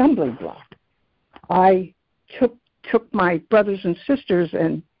the stumbling block. I took my brothers and sisters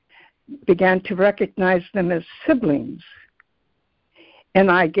and began to recognize them as siblings, and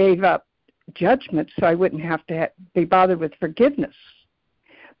I gave up judgment so I wouldn't have to be bothered with forgiveness.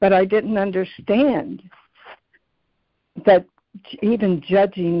 But I didn't understand that even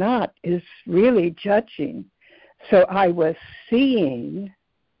judging not is really judging. So I was seeing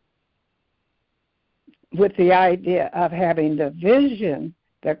with the idea of having the vision,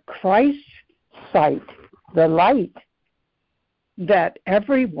 the Christ sight, the light, that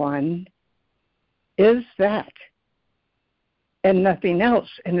everyone is that and nothing else.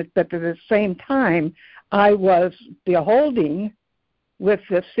 But at the same time, I was beholding with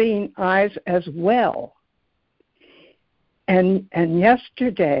the seeing eyes as well. And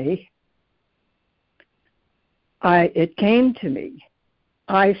yesterday, it came to me.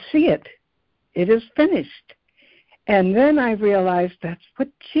 I see it. It is finished. And then I realized that's what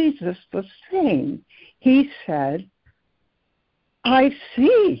Jesus was saying. He said, I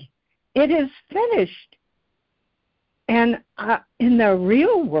see. It is finished. And in the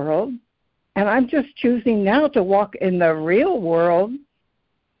real world, and I'm just choosing now to walk in the real world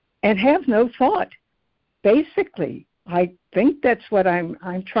and have no thought. Basically, I think that's what I'm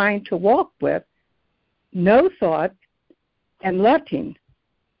trying to walk with. No thought and letting.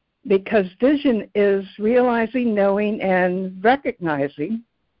 Because vision is realizing, knowing, and recognizing.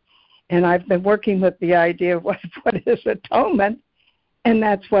 And I've been working with the idea of what is atonement, and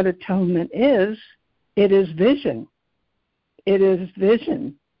that's what atonement is. It is vision. It is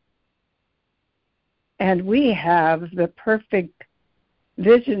vision. And we have the perfect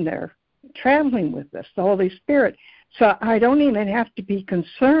vision there traveling with us, the Holy Spirit. So I don't even have to be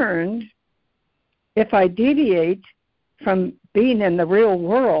concerned if I deviate from being in the real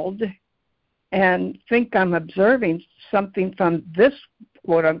world and think I'm observing something from this,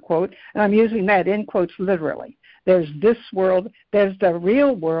 quote unquote, and I'm using that in quotes literally. There's this world, there's the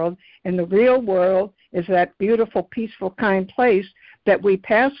real world, and the real world is that beautiful, peaceful, kind place that we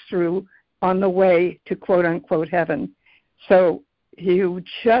pass through on the way to quote unquote heaven. So you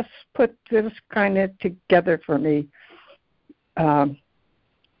just put this kind of together for me. And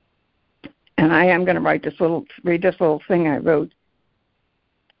I am going to read this little thing I wrote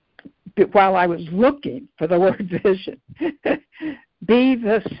while I was looking for the word vision. Be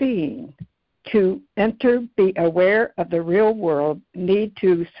the seeing. To enter, be aware of the real world, need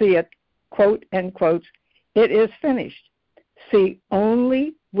to see it, quote, end quotes, it is finished. See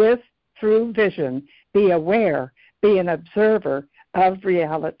only with, through vision, be aware, be an observer of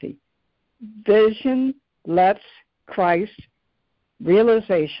reality. Vision lets Christ,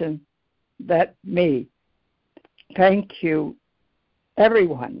 realization, that me. Thank you,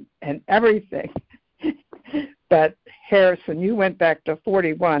 everyone and everything. But Harrison, you went back to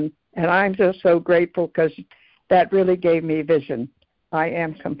 41, and I'm just so grateful because that really gave me vision. I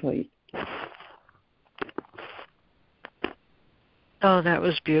am complete. Oh, that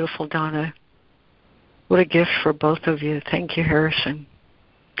was beautiful, Donna. What a gift for both of you. Thank you, Harrison.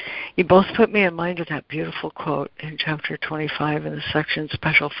 You both put me in mind of that beautiful quote in chapter 25 in the section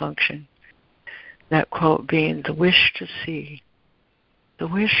Special Function. That quote being, the wish to see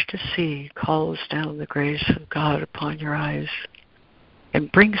calls down the grace of God upon your eyes and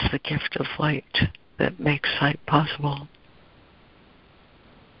brings the gift of light that makes sight possible.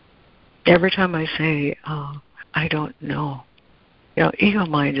 Every time I say, I don't know, ego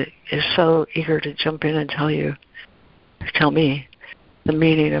mind is so eager to jump in and tell me the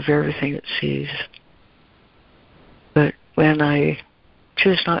meaning of everything it sees. But when I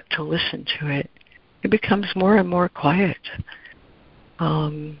choose not to listen to it, it becomes more and more quiet.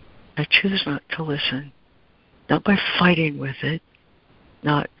 I choose not to listen, not by fighting with it,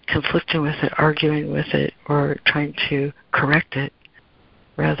 not conflicting with it, arguing with it, or trying to correct it.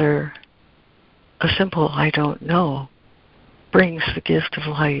 Rather, a simple I don't know brings the gift of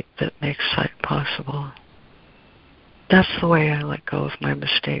light that makes sight possible. That's the way I let go of my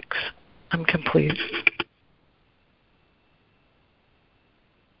mistakes. I'm complete.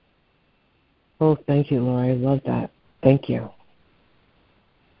 Oh, thank you, Lori. I love that. Thank you.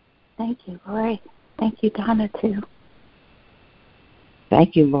 Thank you, Lori. Thank you, Donna, too.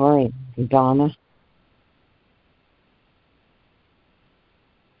 Thank you, Lori and Donna.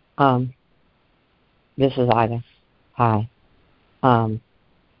 This is Ida. Hi. I'm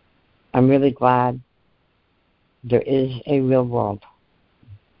really glad there is a real world,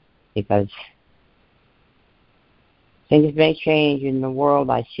 because things may change in the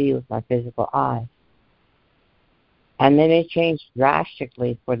world I see with my physical eyes, and they may change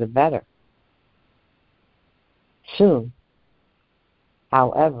drastically for the better soon.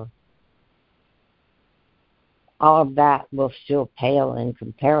 However, all of that will still pale in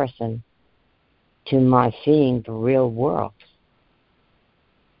comparison to my seeing the real world.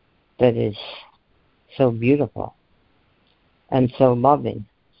 that is so beautiful and so loving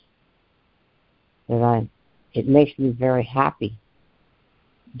that it makes me very happy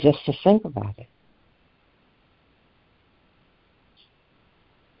just to think about it.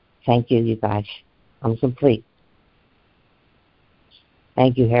 Thank you, you guys. I'm complete.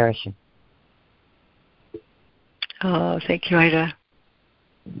 Thank you, Harrison. Oh, thank you, Ida.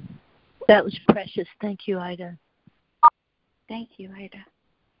 That was precious. Thank you, Ida. Thank you, Ida.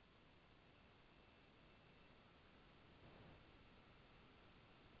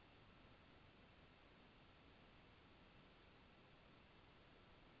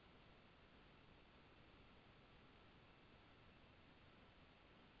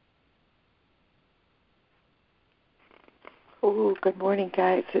 Oh, good morning,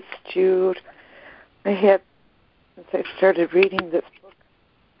 guys. It's Jude. Since I started reading this book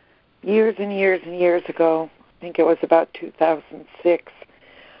years and years and years ago, I think it was about 2006,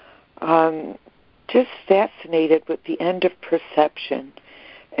 just fascinated with the end of perception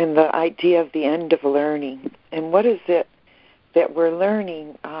and the idea of the end of learning. And what is it that we're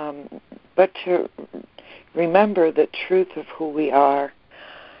learning, but to remember the truth of who we are.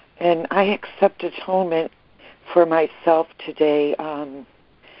 And I accept atonement for myself today.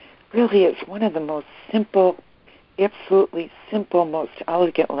 Really, it's one of the most simple, absolutely simple, most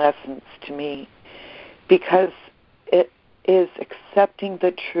elegant lessons to me, because it is accepting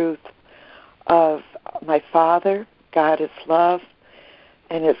the truth of my Father. God is love,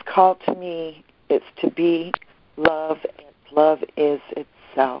 and His call to me is to be love, as love is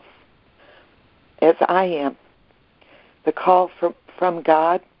itself, as I am. The call from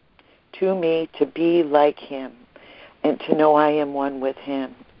God to me to be like Him and to know I am one with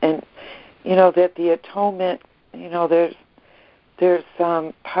Him. And, that the atonement, there's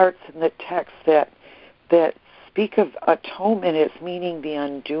parts in the text that speak of atonement as meaning the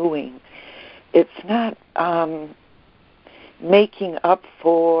undoing. It's not making up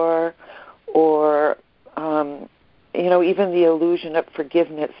for or, even the illusion of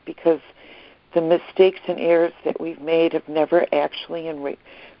forgiveness, because the mistakes and errors that we've made have never actually in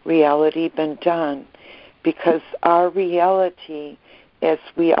reality been done, because our reality, as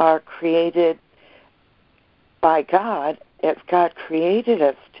we are created by God, as God created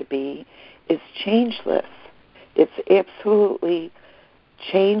us to be, is changeless. It's absolutely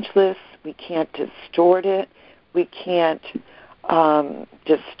changeless. We can't distort it. We can't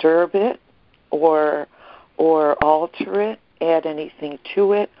disturb it or alter it, add anything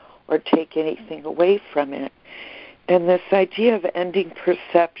to it, or take anything away from it. And this idea of ending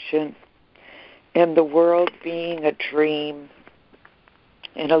perception and the world being a dream,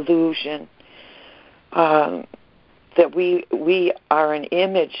 an illusion, that we are an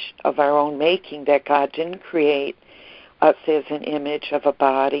image of our own making, that God didn't create us as an image of a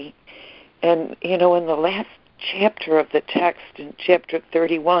body. And, in the last chapter of the text, in chapter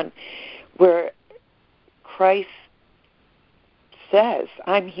 31, where Christ says,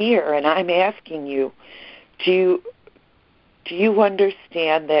 I'm here and I'm asking you, do you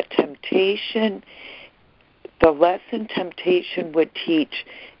understand that temptation, the lesson temptation would teach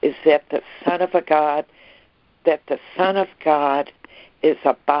is that the Son of God is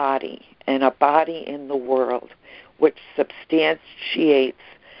a body, and a body in the world, which substantiates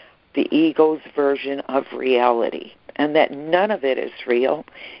the ego's version of reality, and that none of it is real,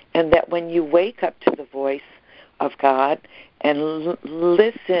 and that when you wake up to the voice of God and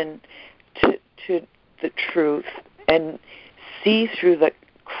listen to the truth and see through the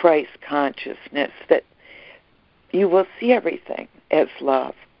Christ consciousness, that you will see everything as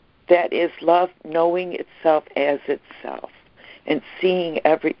love. That is love knowing itself as itself and seeing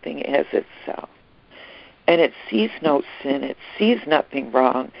everything as itself. And it sees no sin. It sees nothing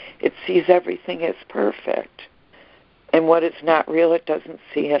wrong. It sees everything as perfect. And what is not real, it doesn't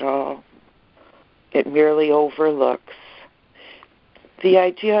see at all. It merely overlooks. The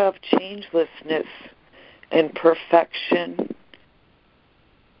idea of changelessness and perfection,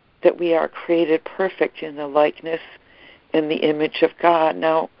 that we are created perfect in the likeness and the image of God.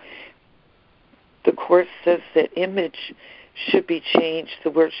 Now, the Course says that image should be changed, the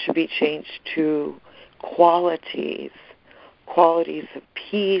word should be changed to qualities of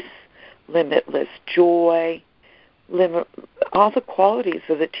peace, limitless joy, all the qualities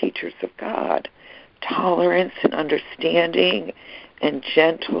of the teachers of God, tolerance and understanding and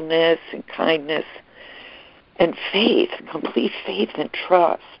gentleness and kindness and faith, complete faith and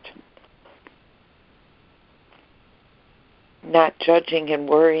trust. Not judging and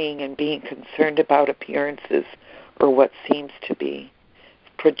worrying and being concerned about appearances or what seems to be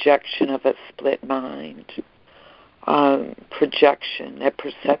projection of a split mind. projection. That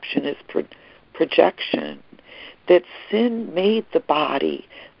perception is projection. That sin made the body.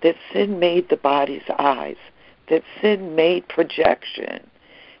 That sin made the body's eyes. That sin made projection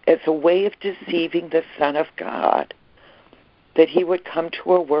as a way of deceiving the Son of God. That he would come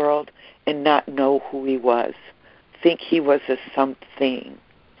to a world and not know who he was. Think he was a something.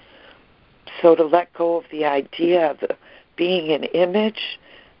 So to let go of the idea of being an image,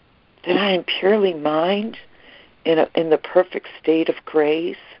 that I am purely mind in the perfect state of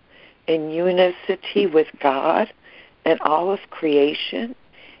grace, in unicity with God and all of creation,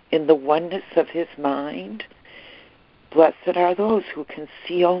 in the oneness of his mind. Blessed are those who can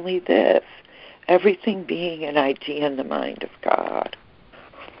see only this, everything being an idea in the mind of God.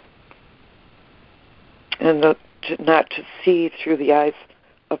 And not to see through the eyes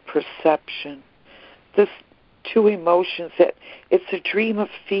of perception. This two emotions, that it's a dream of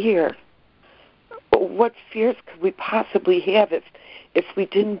fear. What fears could we possibly have if we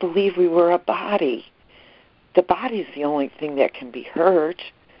didn't believe we were a body? The body's the only thing that can be hurt,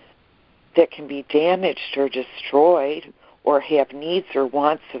 that can be damaged or destroyed, or have needs or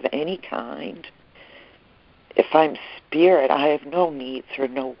wants of any kind. If I'm spirit, I have no needs or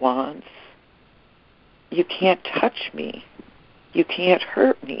no wants. You can't touch me. You can't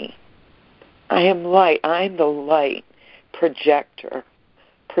hurt me. I am light. I'm the light projector,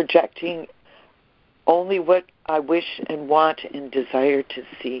 projecting only what I wish and want and desire to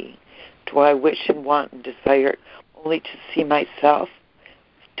see. Do I wish and want and desire only to see myself,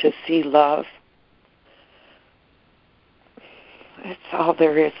 to see love? That's all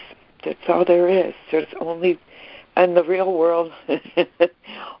there is. That's all there is. There's only, in the real world,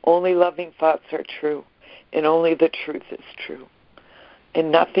 only loving thoughts are true, and only the truth is true,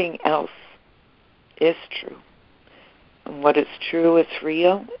 and nothing else is true. And what is true is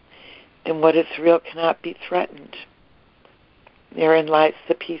real, and what is real cannot be threatened. Therein lies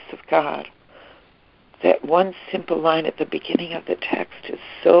the peace of God. That one simple line at the beginning of the text is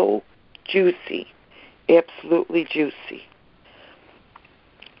so juicy, absolutely juicy.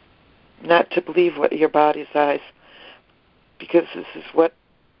 Not to believe what your body's eyes, because this is what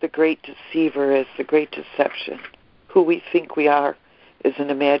the great deceiver is, the great deception. Who we think we are is an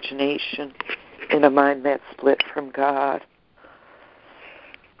imagination in a mind that's split from God.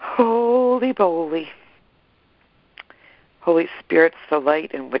 Holy moly. Holy Spirit's the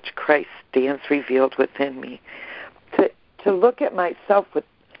light in which Christ stands revealed within me. To look at myself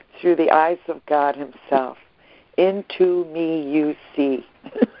through the eyes of God himself. Into me you see.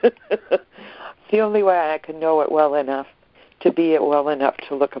 It's the only way I can know it well enough, to be it well enough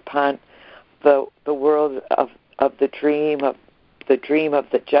to look upon the world of the dream of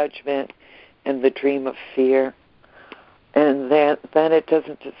the judgment and the dream of fear. And then it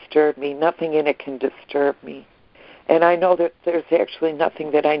doesn't disturb me. Nothing in it can disturb me. And I know that there's actually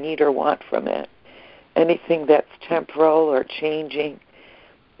nothing that I need or want from it. Anything that's temporal or changing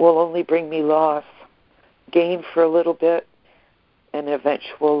will only bring me loss, gain for a little bit, and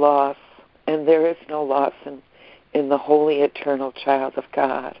eventual loss. And there is no loss in the holy, eternal child of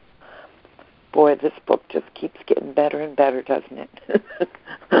God. Boy, this book just keeps getting better and better, doesn't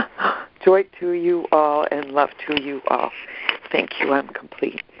it? Joy to you all and love to you all. Thank you. I'm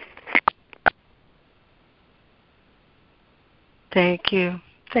complete. Thank you.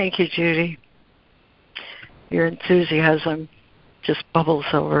 Thank you, Judy. Your enthusiasm just bubbles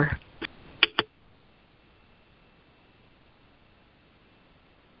over.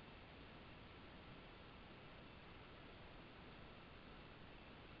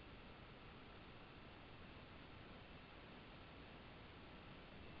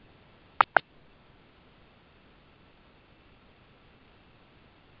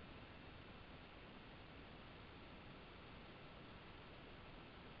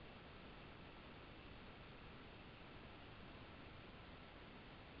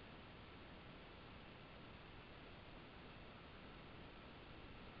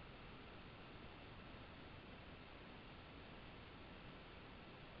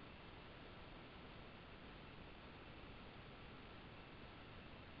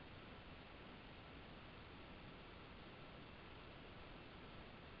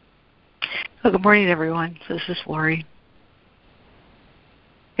 Well, good morning, everyone. This is Lori.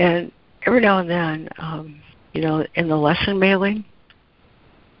 And every now and then, in the lesson mailing,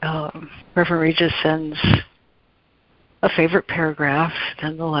 Reverend Regis sends a favorite paragraph,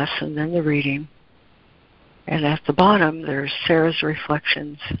 then the lesson, then the reading. And at the bottom, there's Sarah's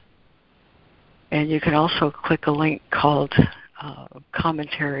Reflections. And you can also click a link called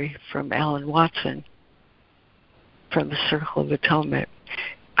Commentary from Alan Watson from the Circle of Atonement.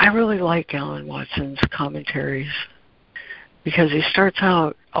 I really like Alan Watson's commentaries because he starts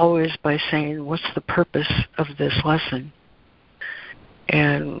out always by saying, what's the purpose of this lesson?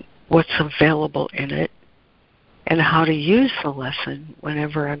 And what's available in it? And how to use the lesson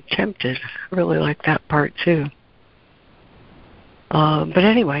whenever I'm tempted. I really like that part too. But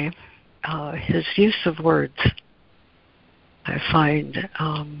anyway, his use of words I find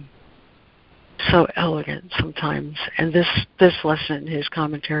so elegant sometimes. And this lesson, his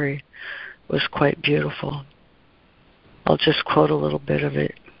commentary, was quite beautiful. I'll just quote a little bit of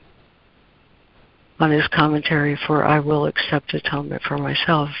it. On his commentary for I Will Accept Atonement for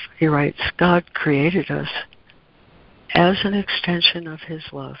Myself, he writes, God created us as an extension of his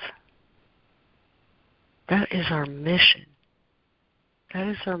love. That is our mission. That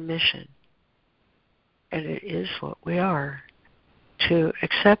is our mission. And it is what we are. To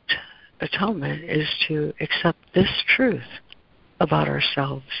accept atonement is to accept this truth about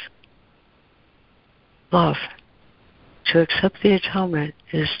ourselves. Love. To accept the atonement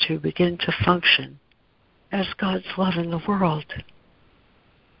is to begin to function as God's love in the world.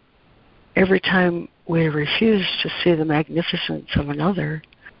 Every time we refuse to see the magnificence of another,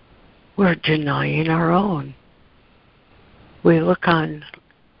 we're denying our own. We look on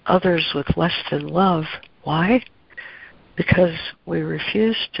others with less than love. Why? Because we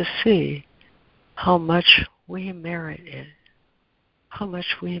refuse to see how much we merit it. How much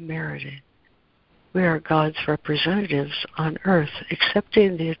we merit it. We are God's representatives on earth.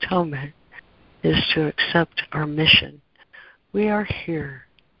 Accepting the atonement is to accept our mission. We are here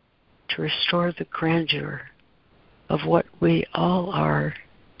to restore the grandeur of what we all are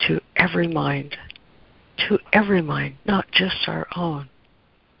to every mind. To every mind, not just our own.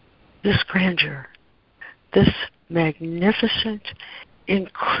 This grandeur, this magnificent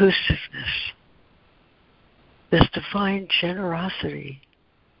inclusiveness, this divine generosity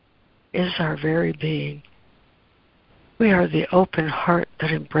is our very being. We are the open heart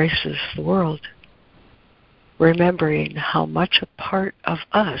that embraces the world, remembering how much a part of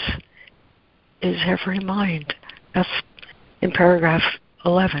us is every mind. That's in paragraph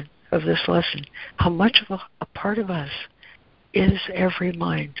 11 of this lesson. How much of a part of us is every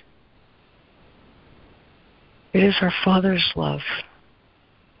mind. It is our Father's love.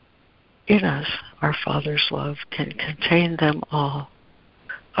 In us, our Father's love can contain them all.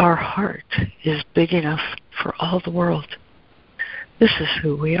 Our heart is big enough for all the world. This is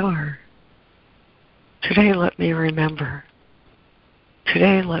who we are. Today let me remember.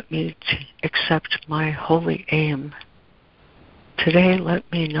 Today let me accept my holy aim. Today let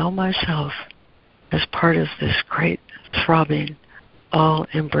me know myself as part of this great, throbbing,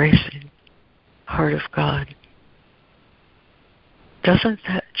 all-embracing heart of God. Doesn't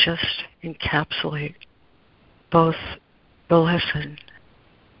that just encapsulate both the lesson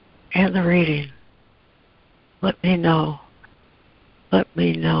and the reading? Let me know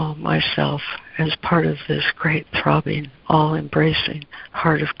myself as part of this great, throbbing, all-embracing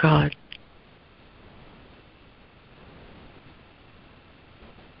heart of God.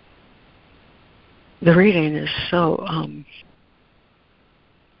 The reading is so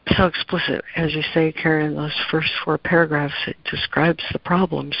explicit, as you say, Karen. Those first 4 paragraphs, it describes the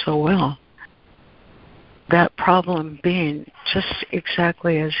problem so well. That problem being just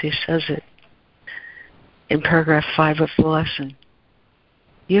exactly as he says it in paragraph 5 of the lesson.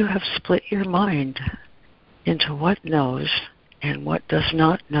 You have split your mind into what knows and what does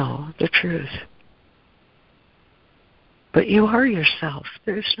not know the truth. But you are yourself.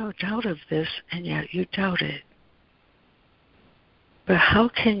 There's no doubt of this, and yet you doubt it. But how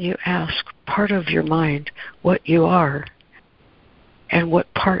can you ask part of your mind what you are, and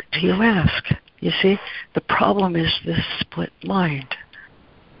what part do you ask? You see, the problem is this split mind.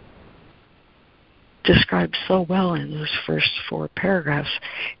 Described so well in those first 4 paragraphs.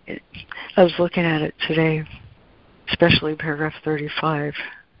 I was looking at it today, especially paragraph 35.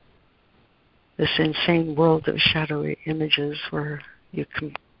 This insane world of shadowy images where you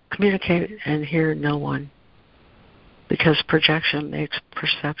can communicate and hear no one because projection makes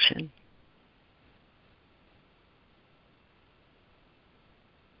perception.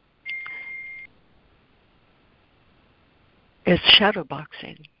 It's shadow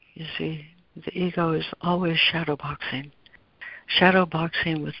boxing, you see. The ego is always shadow boxing. Shadow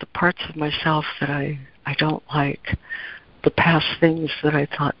boxing with the parts of myself that I don't like, the past things that I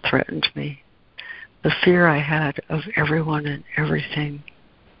thought threatened me, the fear I had of everyone and everything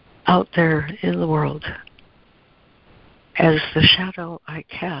out there in the world as the shadow I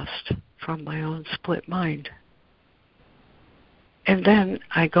cast from my own split mind. And then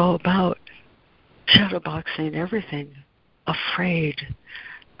I go about shadow boxing everything, afraid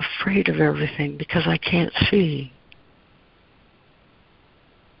afraid of everything because I can't see.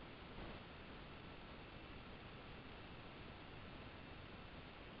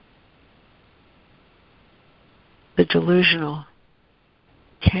 The delusional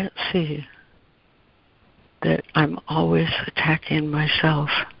can't see that I'm always attacking myself.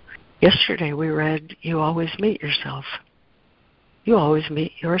 Yesterday we read, you always meet yourself. You always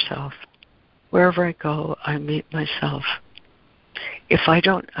meet yourself. Wherever I go, I meet myself. If I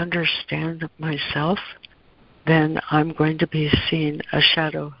don't understand myself, then I'm going to be seeing a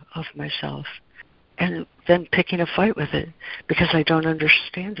shadow of myself and then picking a fight with it because I don't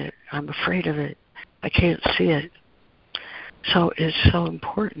understand it. I'm afraid of it. I can't see it. So it's so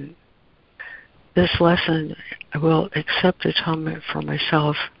important. This lesson, I will accept atonement for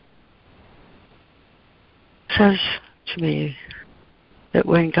myself, says to me that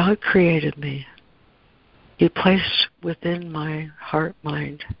when God created me, He placed within my heart,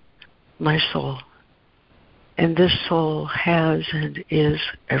 mind, my soul. And this soul has and is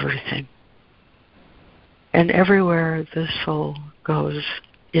everything. And everywhere this soul goes,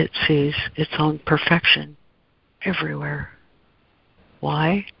 it sees its own perfection everywhere.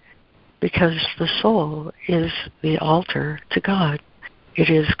 Why? Because the soul is the altar to God. It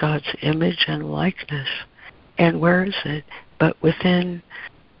is God's image and likeness. And where is it? But within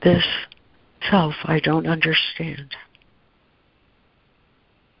this self I don't understand.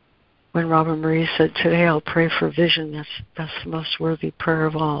 When Robin Marie said, today I'll pray for vision, that's the most worthy prayer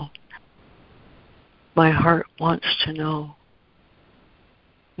of all. My heart wants to know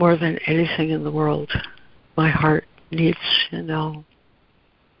more than anything in the world. My heart needs to know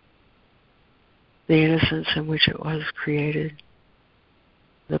the innocence in which it was created,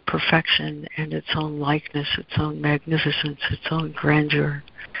 the perfection and its own likeness, its own magnificence, its own grandeur,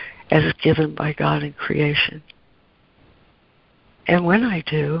 as given by God in creation. And when I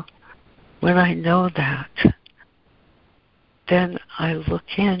do, when I know that, then I look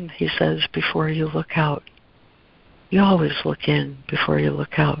in, he says, before you look out. You always look in before you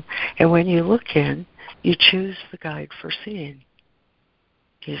look out. And when you look in, you choose the guide for seeing,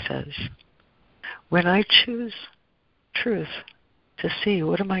 he says. When I choose truth to see,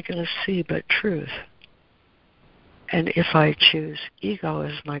 what am I going to see but truth? And if I choose ego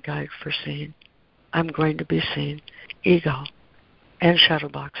as my guide for seeing, I'm going to be seeing ego and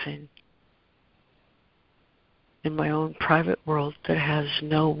shadowboxing in my own private world that has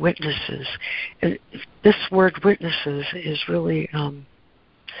no witnesses. And this word witnesses is really an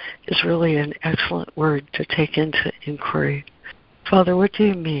excellent word to take into inquiry. Father, what do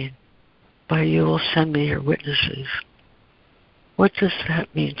you mean by you will send me your witnesses? What does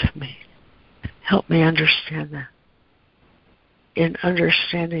that mean to me? Help me understand that. In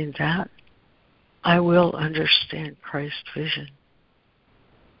understanding that, I will understand Christ's vision.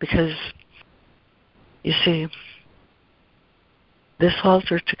 Because, you see, this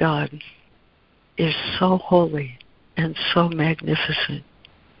altar to God is so holy and so magnificent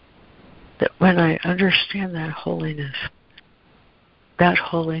that when I understand that holiness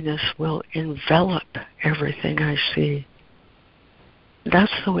will envelop everything I see.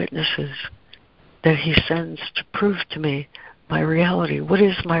 That's the witnesses that he sends to prove to me my reality. What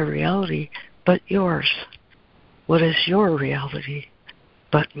is my reality but yours? What is your reality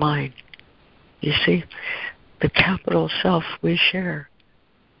but mine? You see, the capital self we share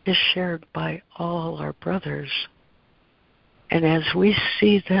is shared by all our brothers. And as we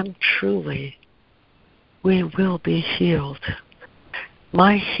see them truly, we will be healed.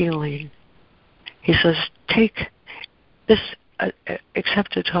 My healing, he says, take this,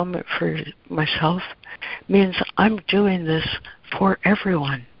 accept atonement for myself, means I'm doing this for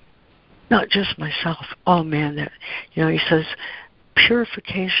everyone, not just myself. Oh man, he says,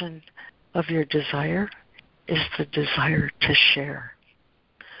 purification of your desire is the desire to share.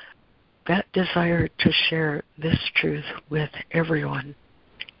 That desire to share this truth with everyone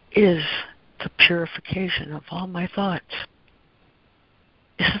is the purification of all my thoughts.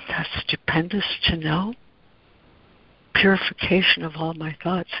 Isn't that stupendous to know? Purification of all my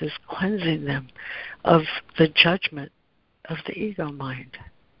thoughts is cleansing them of the judgment of the ego mind.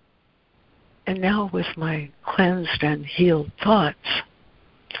 And now with my cleansed and healed thoughts,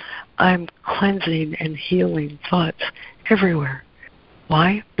 I'm cleansing and healing thoughts everywhere.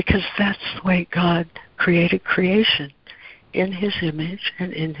 Why? Because that's the way God created creation, in his image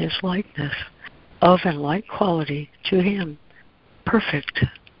and in his likeness, of and like quality to him, perfect.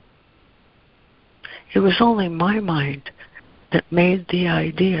 It was only my mind that made the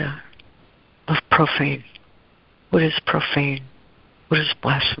idea of profane. What is profane? What is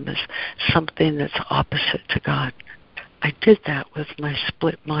blasphemous? Something that's opposite to God. I did that with my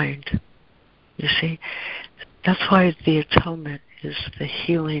split mind. You see, that's why the atonement is the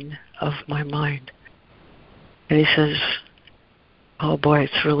healing of my mind. And he says, oh boy,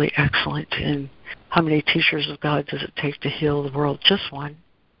 it's really excellent. And how many teachers of God does it take to heal the world? Just one.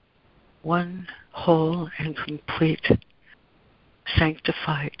 One whole and complete,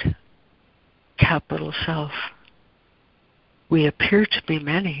 sanctified, capital self. We appear to be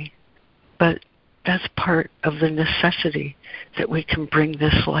many, but that's part of the necessity that we can bring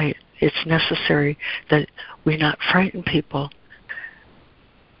this light. It's necessary that we not frighten people.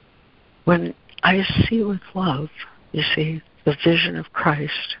 When I see with love, you see, the vision of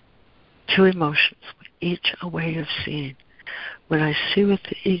Christ, two emotions, each a way of seeing. When I see with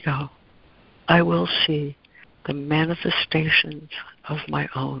the ego, I will see the manifestations of my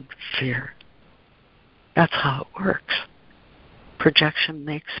own fear. That's how it works. Projection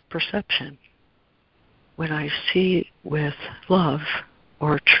makes perception. When I see with love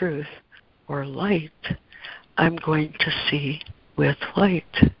or truth or light, I'm going to see with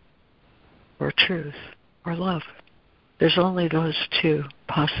light or truth or love. There's only those two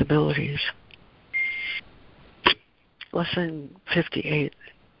possibilities. Lesson 58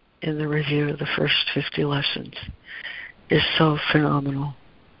 in the review of the first 50 lessons is so phenomenal.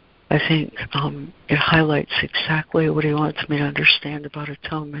 I think it highlights exactly what he wants me to understand about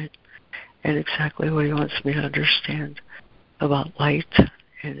atonement and exactly what he wants me to understand about light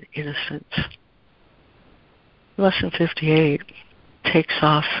and innocence. Lesson 58 takes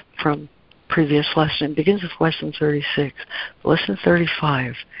off from previous lesson. It begins with lesson 36. Lesson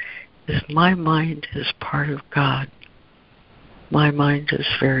 35 is my mind is part of God. My mind is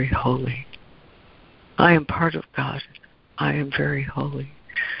very holy. I am part of God. I am very holy.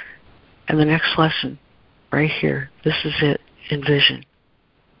 And the next lesson, right here, this is it in vision.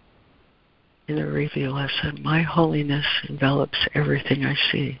 In the review lesson, my holiness envelops everything I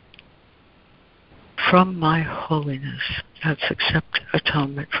see. From my holiness, that's accept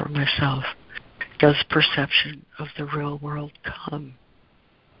atonement for myself, does perception of the real world come.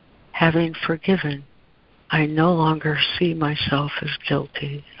 Having forgiven, I no longer see myself as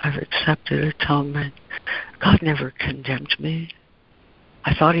guilty. I've accepted atonement. God never condemned me.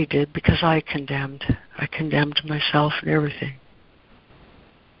 I thought he did because I condemned. I condemned myself and everything.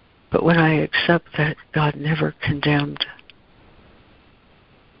 But when I accept that God never condemned,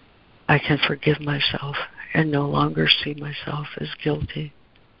 I can forgive myself and no longer see myself as guilty.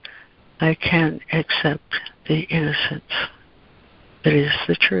 I can accept the innocence that is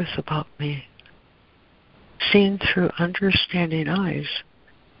the truth about me. Seen through understanding eyes,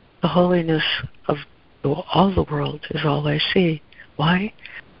 the holiness of all the world is all I see. Why?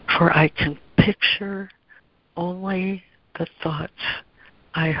 For I can picture only the thoughts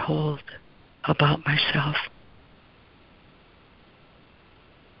I hold about myself.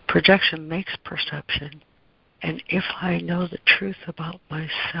 Projection makes perception, and if I know the truth about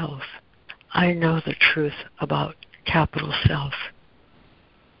myself, I know the truth about capital self.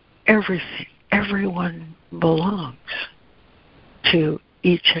 Everything, everyone belongs to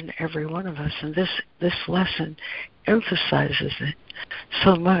each and every one of us, and this lesson emphasizes it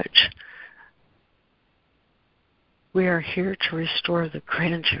so much. We are here to restore the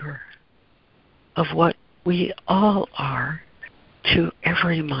grandeur of what we all are to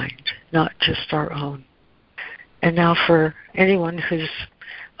every mind, not just our own. And now for anyone who's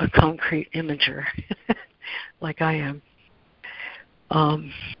a concrete imager, like I am,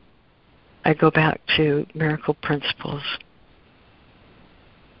 I go back to Miracle Principles.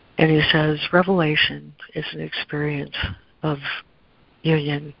 And he says, revelation is an experience of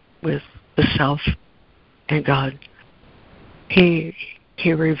union with the self and God. He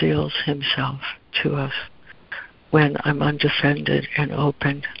reveals himself to us when I'm undefended and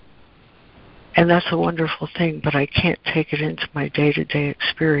open. And that's a wonderful thing, but I can't take it into my day-to-day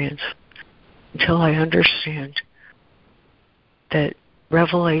experience until I understand that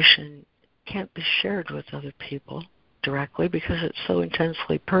revelation can't be shared with other people directly because it's so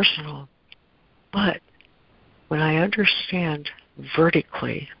intensely personal. But when I understand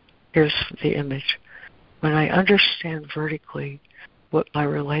vertically, here's the image, when I understand vertically what my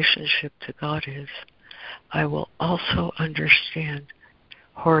relationship to God is, I will also understand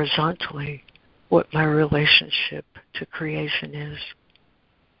horizontally what my relationship to creation is.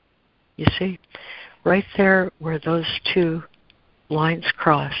 You see, right there where those two lines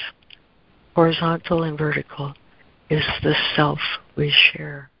cross, horizontal and vertical, is the self we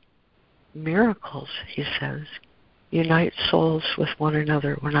share. Miracles, he says, unite souls with one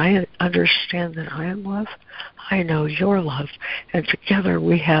another. When I understand that I am love, I know your love, and together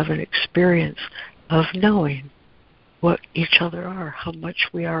we have an experience of knowing. what each other are, how much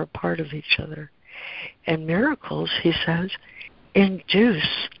we are a part of each other. And miracles, he says,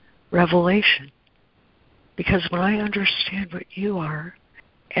 induce revelation. Because when I understand what you are,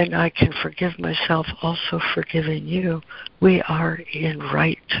 and I can forgive myself also forgiving you, we are in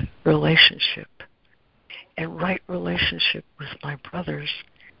right relationship. And right relationship with my brothers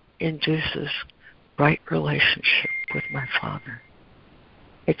induces right relationship with my Father.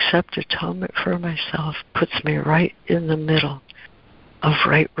 Accept atonement for myself puts me right in the middle of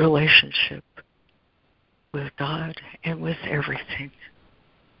right relationship with God and with everything.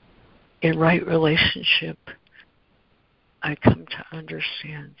 In right relationship, I come to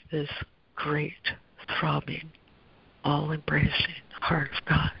understand this great, throbbing, all-embracing heart of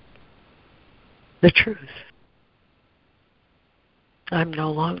God. The truth. I'm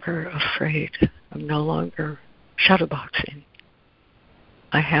no longer afraid. I'm no longer shadowboxing.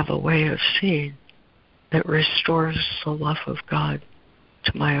 I have a way of seeing that restores the love of God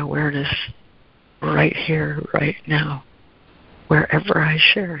to my awareness right here, right now, wherever I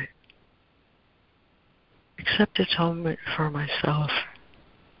share it. Accept atonement for myself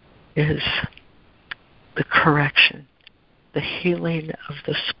is the correction, the healing of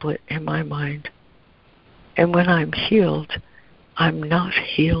the split in my mind. And when I'm healed, I'm not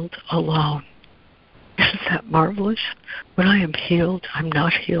healed alone. Isn't that marvelous? When I am healed, I'm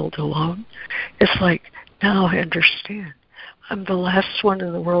not healed alone. It's like, now I understand. I'm the last one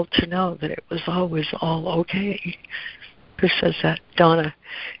in the world to know that it was always all okay. Who says that? Donna.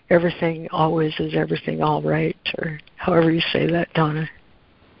 Everything always is everything all right, or however you say that, Donna.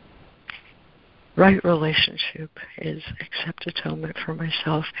 Right relationship is accept atonement for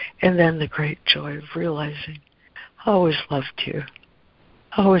myself, and then the great joy of realizing I always loved you.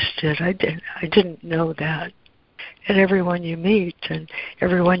 I always did. I didn't know that. And everyone you meet, and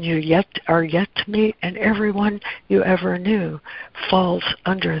everyone you are yet to meet, and everyone you ever knew falls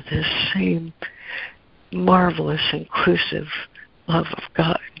under this same marvelous, inclusive love of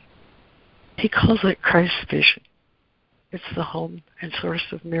God. He calls it Christ's vision. It's the home and source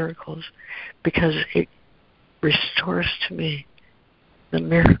of miracles because it restores to me the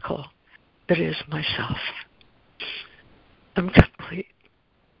miracle that is myself. I'm complete.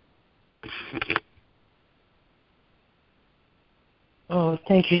 Oh,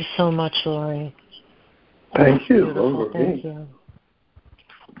 thank you so much, Lori. Thank you, Beautiful. Lori. Thank you.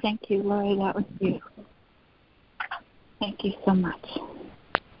 Thank you, Lori. That was beautiful. Thank you so much.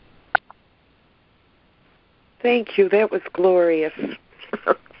 Thank you. That was glorious.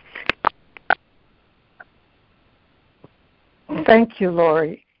 Thank you,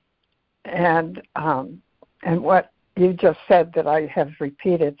 Lori. And what you just said that I have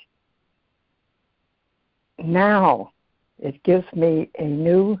repeated, now it gives me a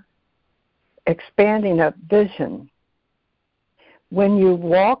new expanding of vision. When you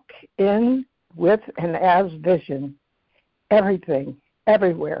walk in with and as vision, everything,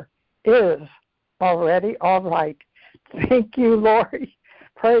 everywhere is already all right. Thank you, Lori.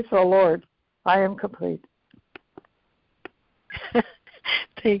 Praise the Lord. I am complete.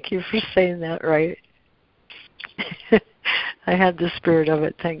 Thank you for saying that right. I had the spirit of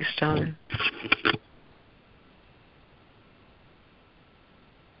it. Thanks, Donna.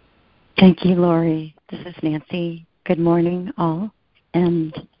 Thank you, Lori. This is Nancy. Good morning, all.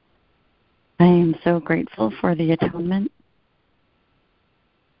 And I am so grateful for the atonement.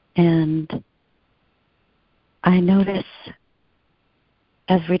 And I notice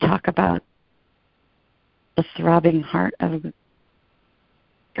as we talk about the throbbing heart of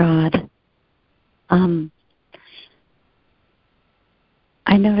God,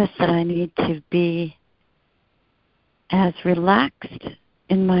 I notice that I need to be as relaxed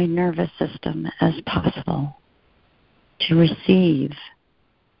in my nervous system as possible to receive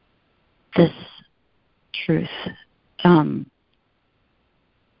this truth.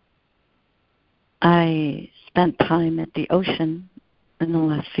 I spent time at the ocean in the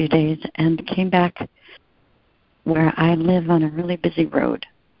last few days and came back where I live on a really busy road,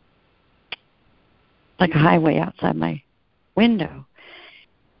 like a highway outside my window.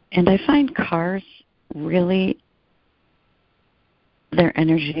 And I find cars really, their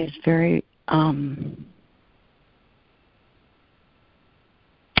energy is very, I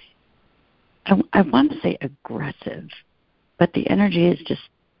want to say aggressive, but the energy is just,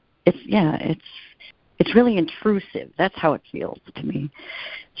 it's really intrusive. That's how it feels to me.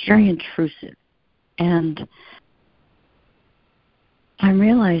 It's very intrusive. And I'm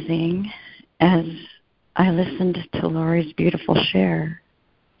realizing as I listened to Lori's beautiful share,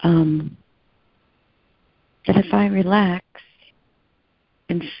 that if I relax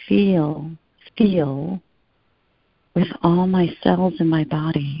and feel with all my cells in my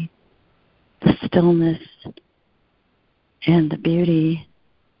body, the stillness and the beauty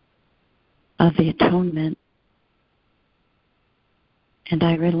of the atonement. And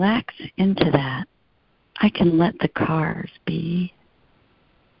I relax into that. I can let the cars be,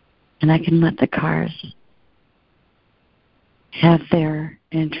 and I can let the cars have their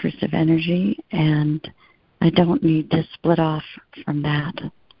intrusive energy, and I don't need to split off from that.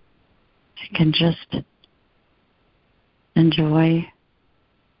 I can just enjoy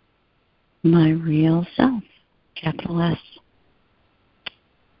my real self, capital S.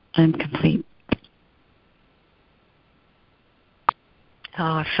 I'm complete. Oh,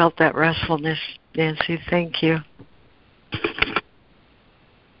 I felt that restfulness, Nancy. Thank you.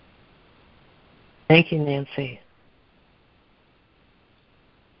 Thank you, Nancy.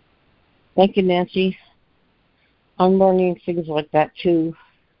 Thank you, Nancy. I'm learning things like that too.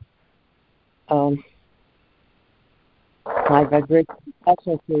 My vibration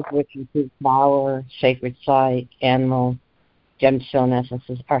essences, which include flower, sacred site, animal, gemstone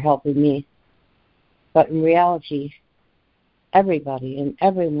essences, are helping me. But in reality, everybody and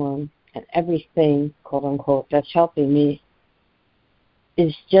everyone and everything, quote unquote, that's helping me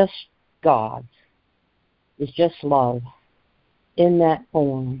is just God, is just love in that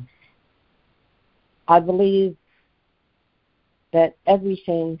form. I believe that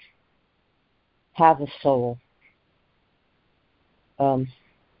everything has a soul.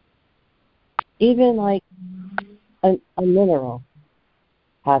 Even like a mineral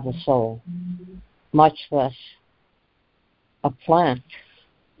has a soul, much less a plant,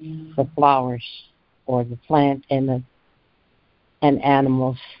 the flowers, or the plant and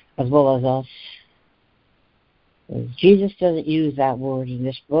animals, as well as us. Jesus doesn't use that word in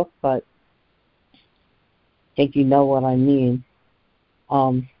this book, but I think you know what I mean.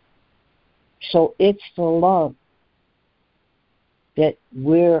 So it's the love that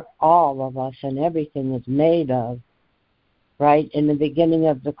we're all of us and everything is made of, right? In the beginning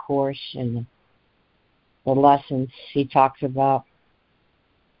of the course and the lessons, he talks about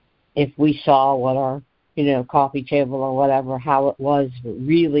if we saw what our, coffee table or whatever, how it was,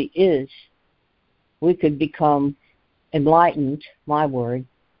 really is, we could become enlightened, my word,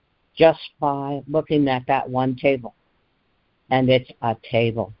 just by looking at that one table. And it's a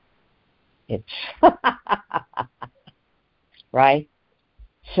table. It's right?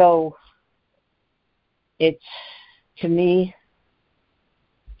 So it's, to me,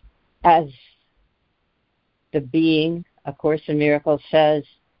 as the being, A Course in Miracles says,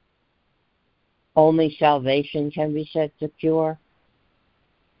 only salvation can be said to cure.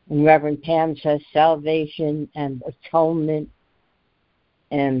 And Reverend Pam says salvation and atonement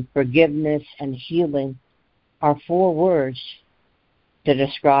and forgiveness and healing are 4 words to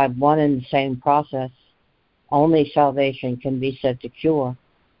describe one and the same process. Only salvation can be said to cure.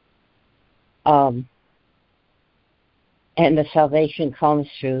 And the salvation comes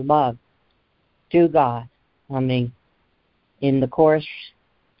through love, through God. I mean, in the Course,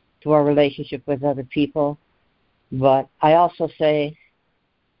 through our relationship with other people. But I also say,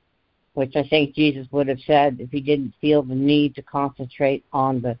 which I think Jesus would have said if he didn't feel the need to concentrate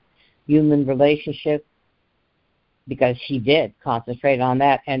on the human relationship, because he did concentrate on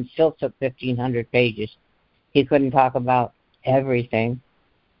that and still took 1,500 pages. He couldn't talk about everything,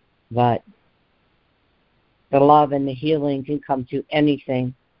 but the love and the healing can come to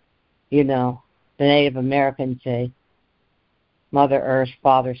anything. The Native Americans say, Mother Earth,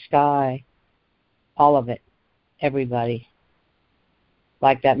 Father Sky, all of it, everybody.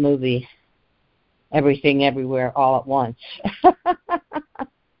 Like that movie, Everything Everywhere All at Once.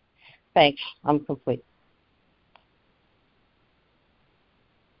 Thanks, I'm complete.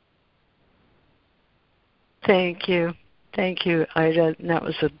 Thank you, Ida. And that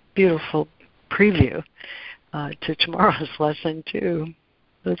was a beautiful preview to tomorrow's lesson too.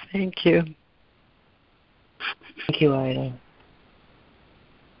 So thank you. Thank you, Ida.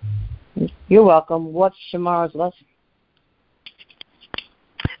 You're welcome. What's tomorrow's lesson?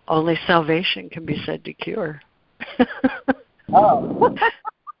 Only salvation can be said to cure. Oh.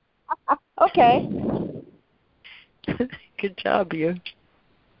 Okay. Good job, you.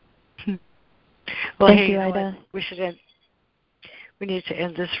 Well, Thank hey, you, Ida. We need to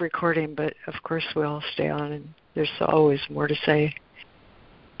end this recording, but of course we'll stay on, and there's always more to say.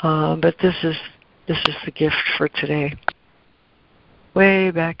 But this is the gift for today.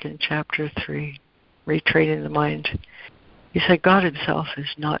 Way back in chapter 3, Retraining the Mind, he said God himself is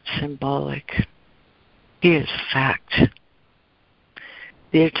not symbolic. He is fact.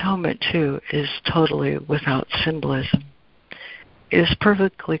 The atonement, too, is totally without symbolism. It is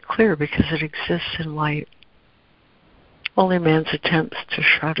perfectly clear because it exists in light. Only man's attempts to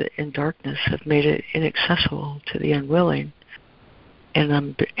shroud it in darkness have made it inaccessible to the unwilling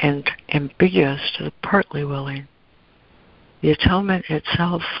and ambiguous to the partly willing. The atonement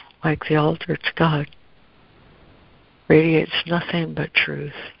itself, like the altar to God, radiates nothing but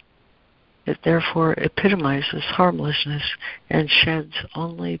truth. It therefore epitomizes harmlessness and sheds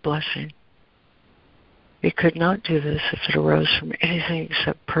only blessing. It could not do this if it arose from anything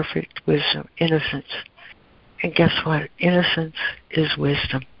except perfect wisdom, innocence. And guess what? Innocence is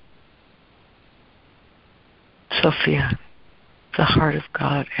wisdom. Sophia, the heart of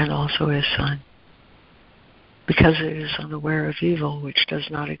God and also His Son. Because it is unaware of evil which does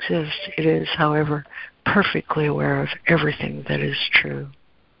not exist, it is, however, perfectly aware of everything that is true.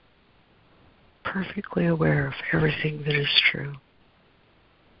 Perfectly aware of everything that is true.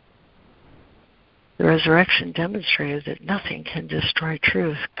 The resurrection demonstrated that nothing can destroy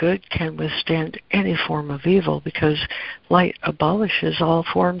truth. Good can withstand any form of evil because light abolishes all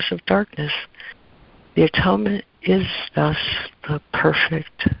forms of darkness. The atonement is thus the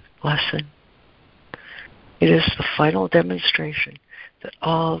perfect lesson. It is the final demonstration that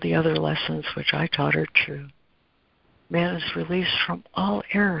all the other lessons which I taught are true. Man is released from all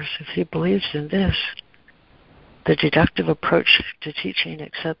errors if he believes in this. The deductive approach to teaching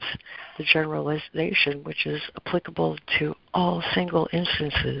accepts the generalization which is applicable to all single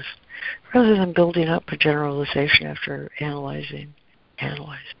instances, rather than building up a generalization after analyzing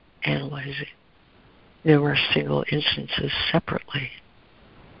numerous single instances separately.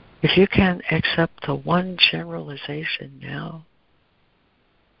 If you can accept the one generalization now,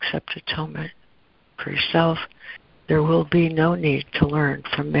 accept atonement for yourself, there will be no need to learn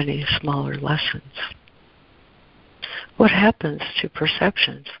from many smaller lessons. What happens to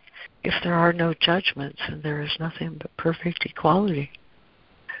perceptions if there are no judgments and there is nothing but perfect equality?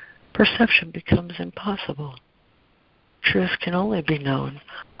 Perception becomes impossible. Truth can only be known.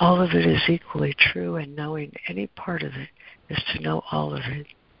 All of it is equally true, and knowing any part of it is to know all of it.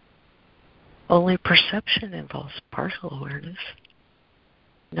 Only perception involves partial awareness.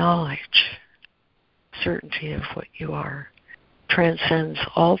 Knowledge, certainty of what you are, transcends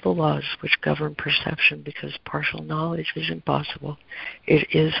all the laws which govern perception because partial knowledge is impossible. It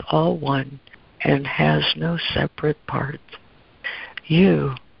is all one and has no separate parts.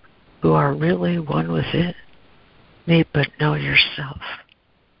 You, who are really one with it, need but know yourself.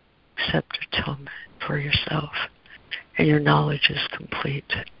 Accept atonement for yourself, and your knowledge is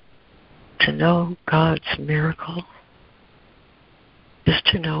complete. To know God's miracle is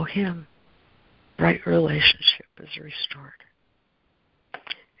to know Him. Right relationship is restored.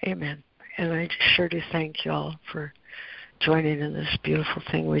 Amen. And I sure do thank you all for joining in this beautiful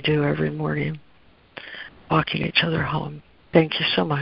thing we do every morning, walking each other home. Thank you so much.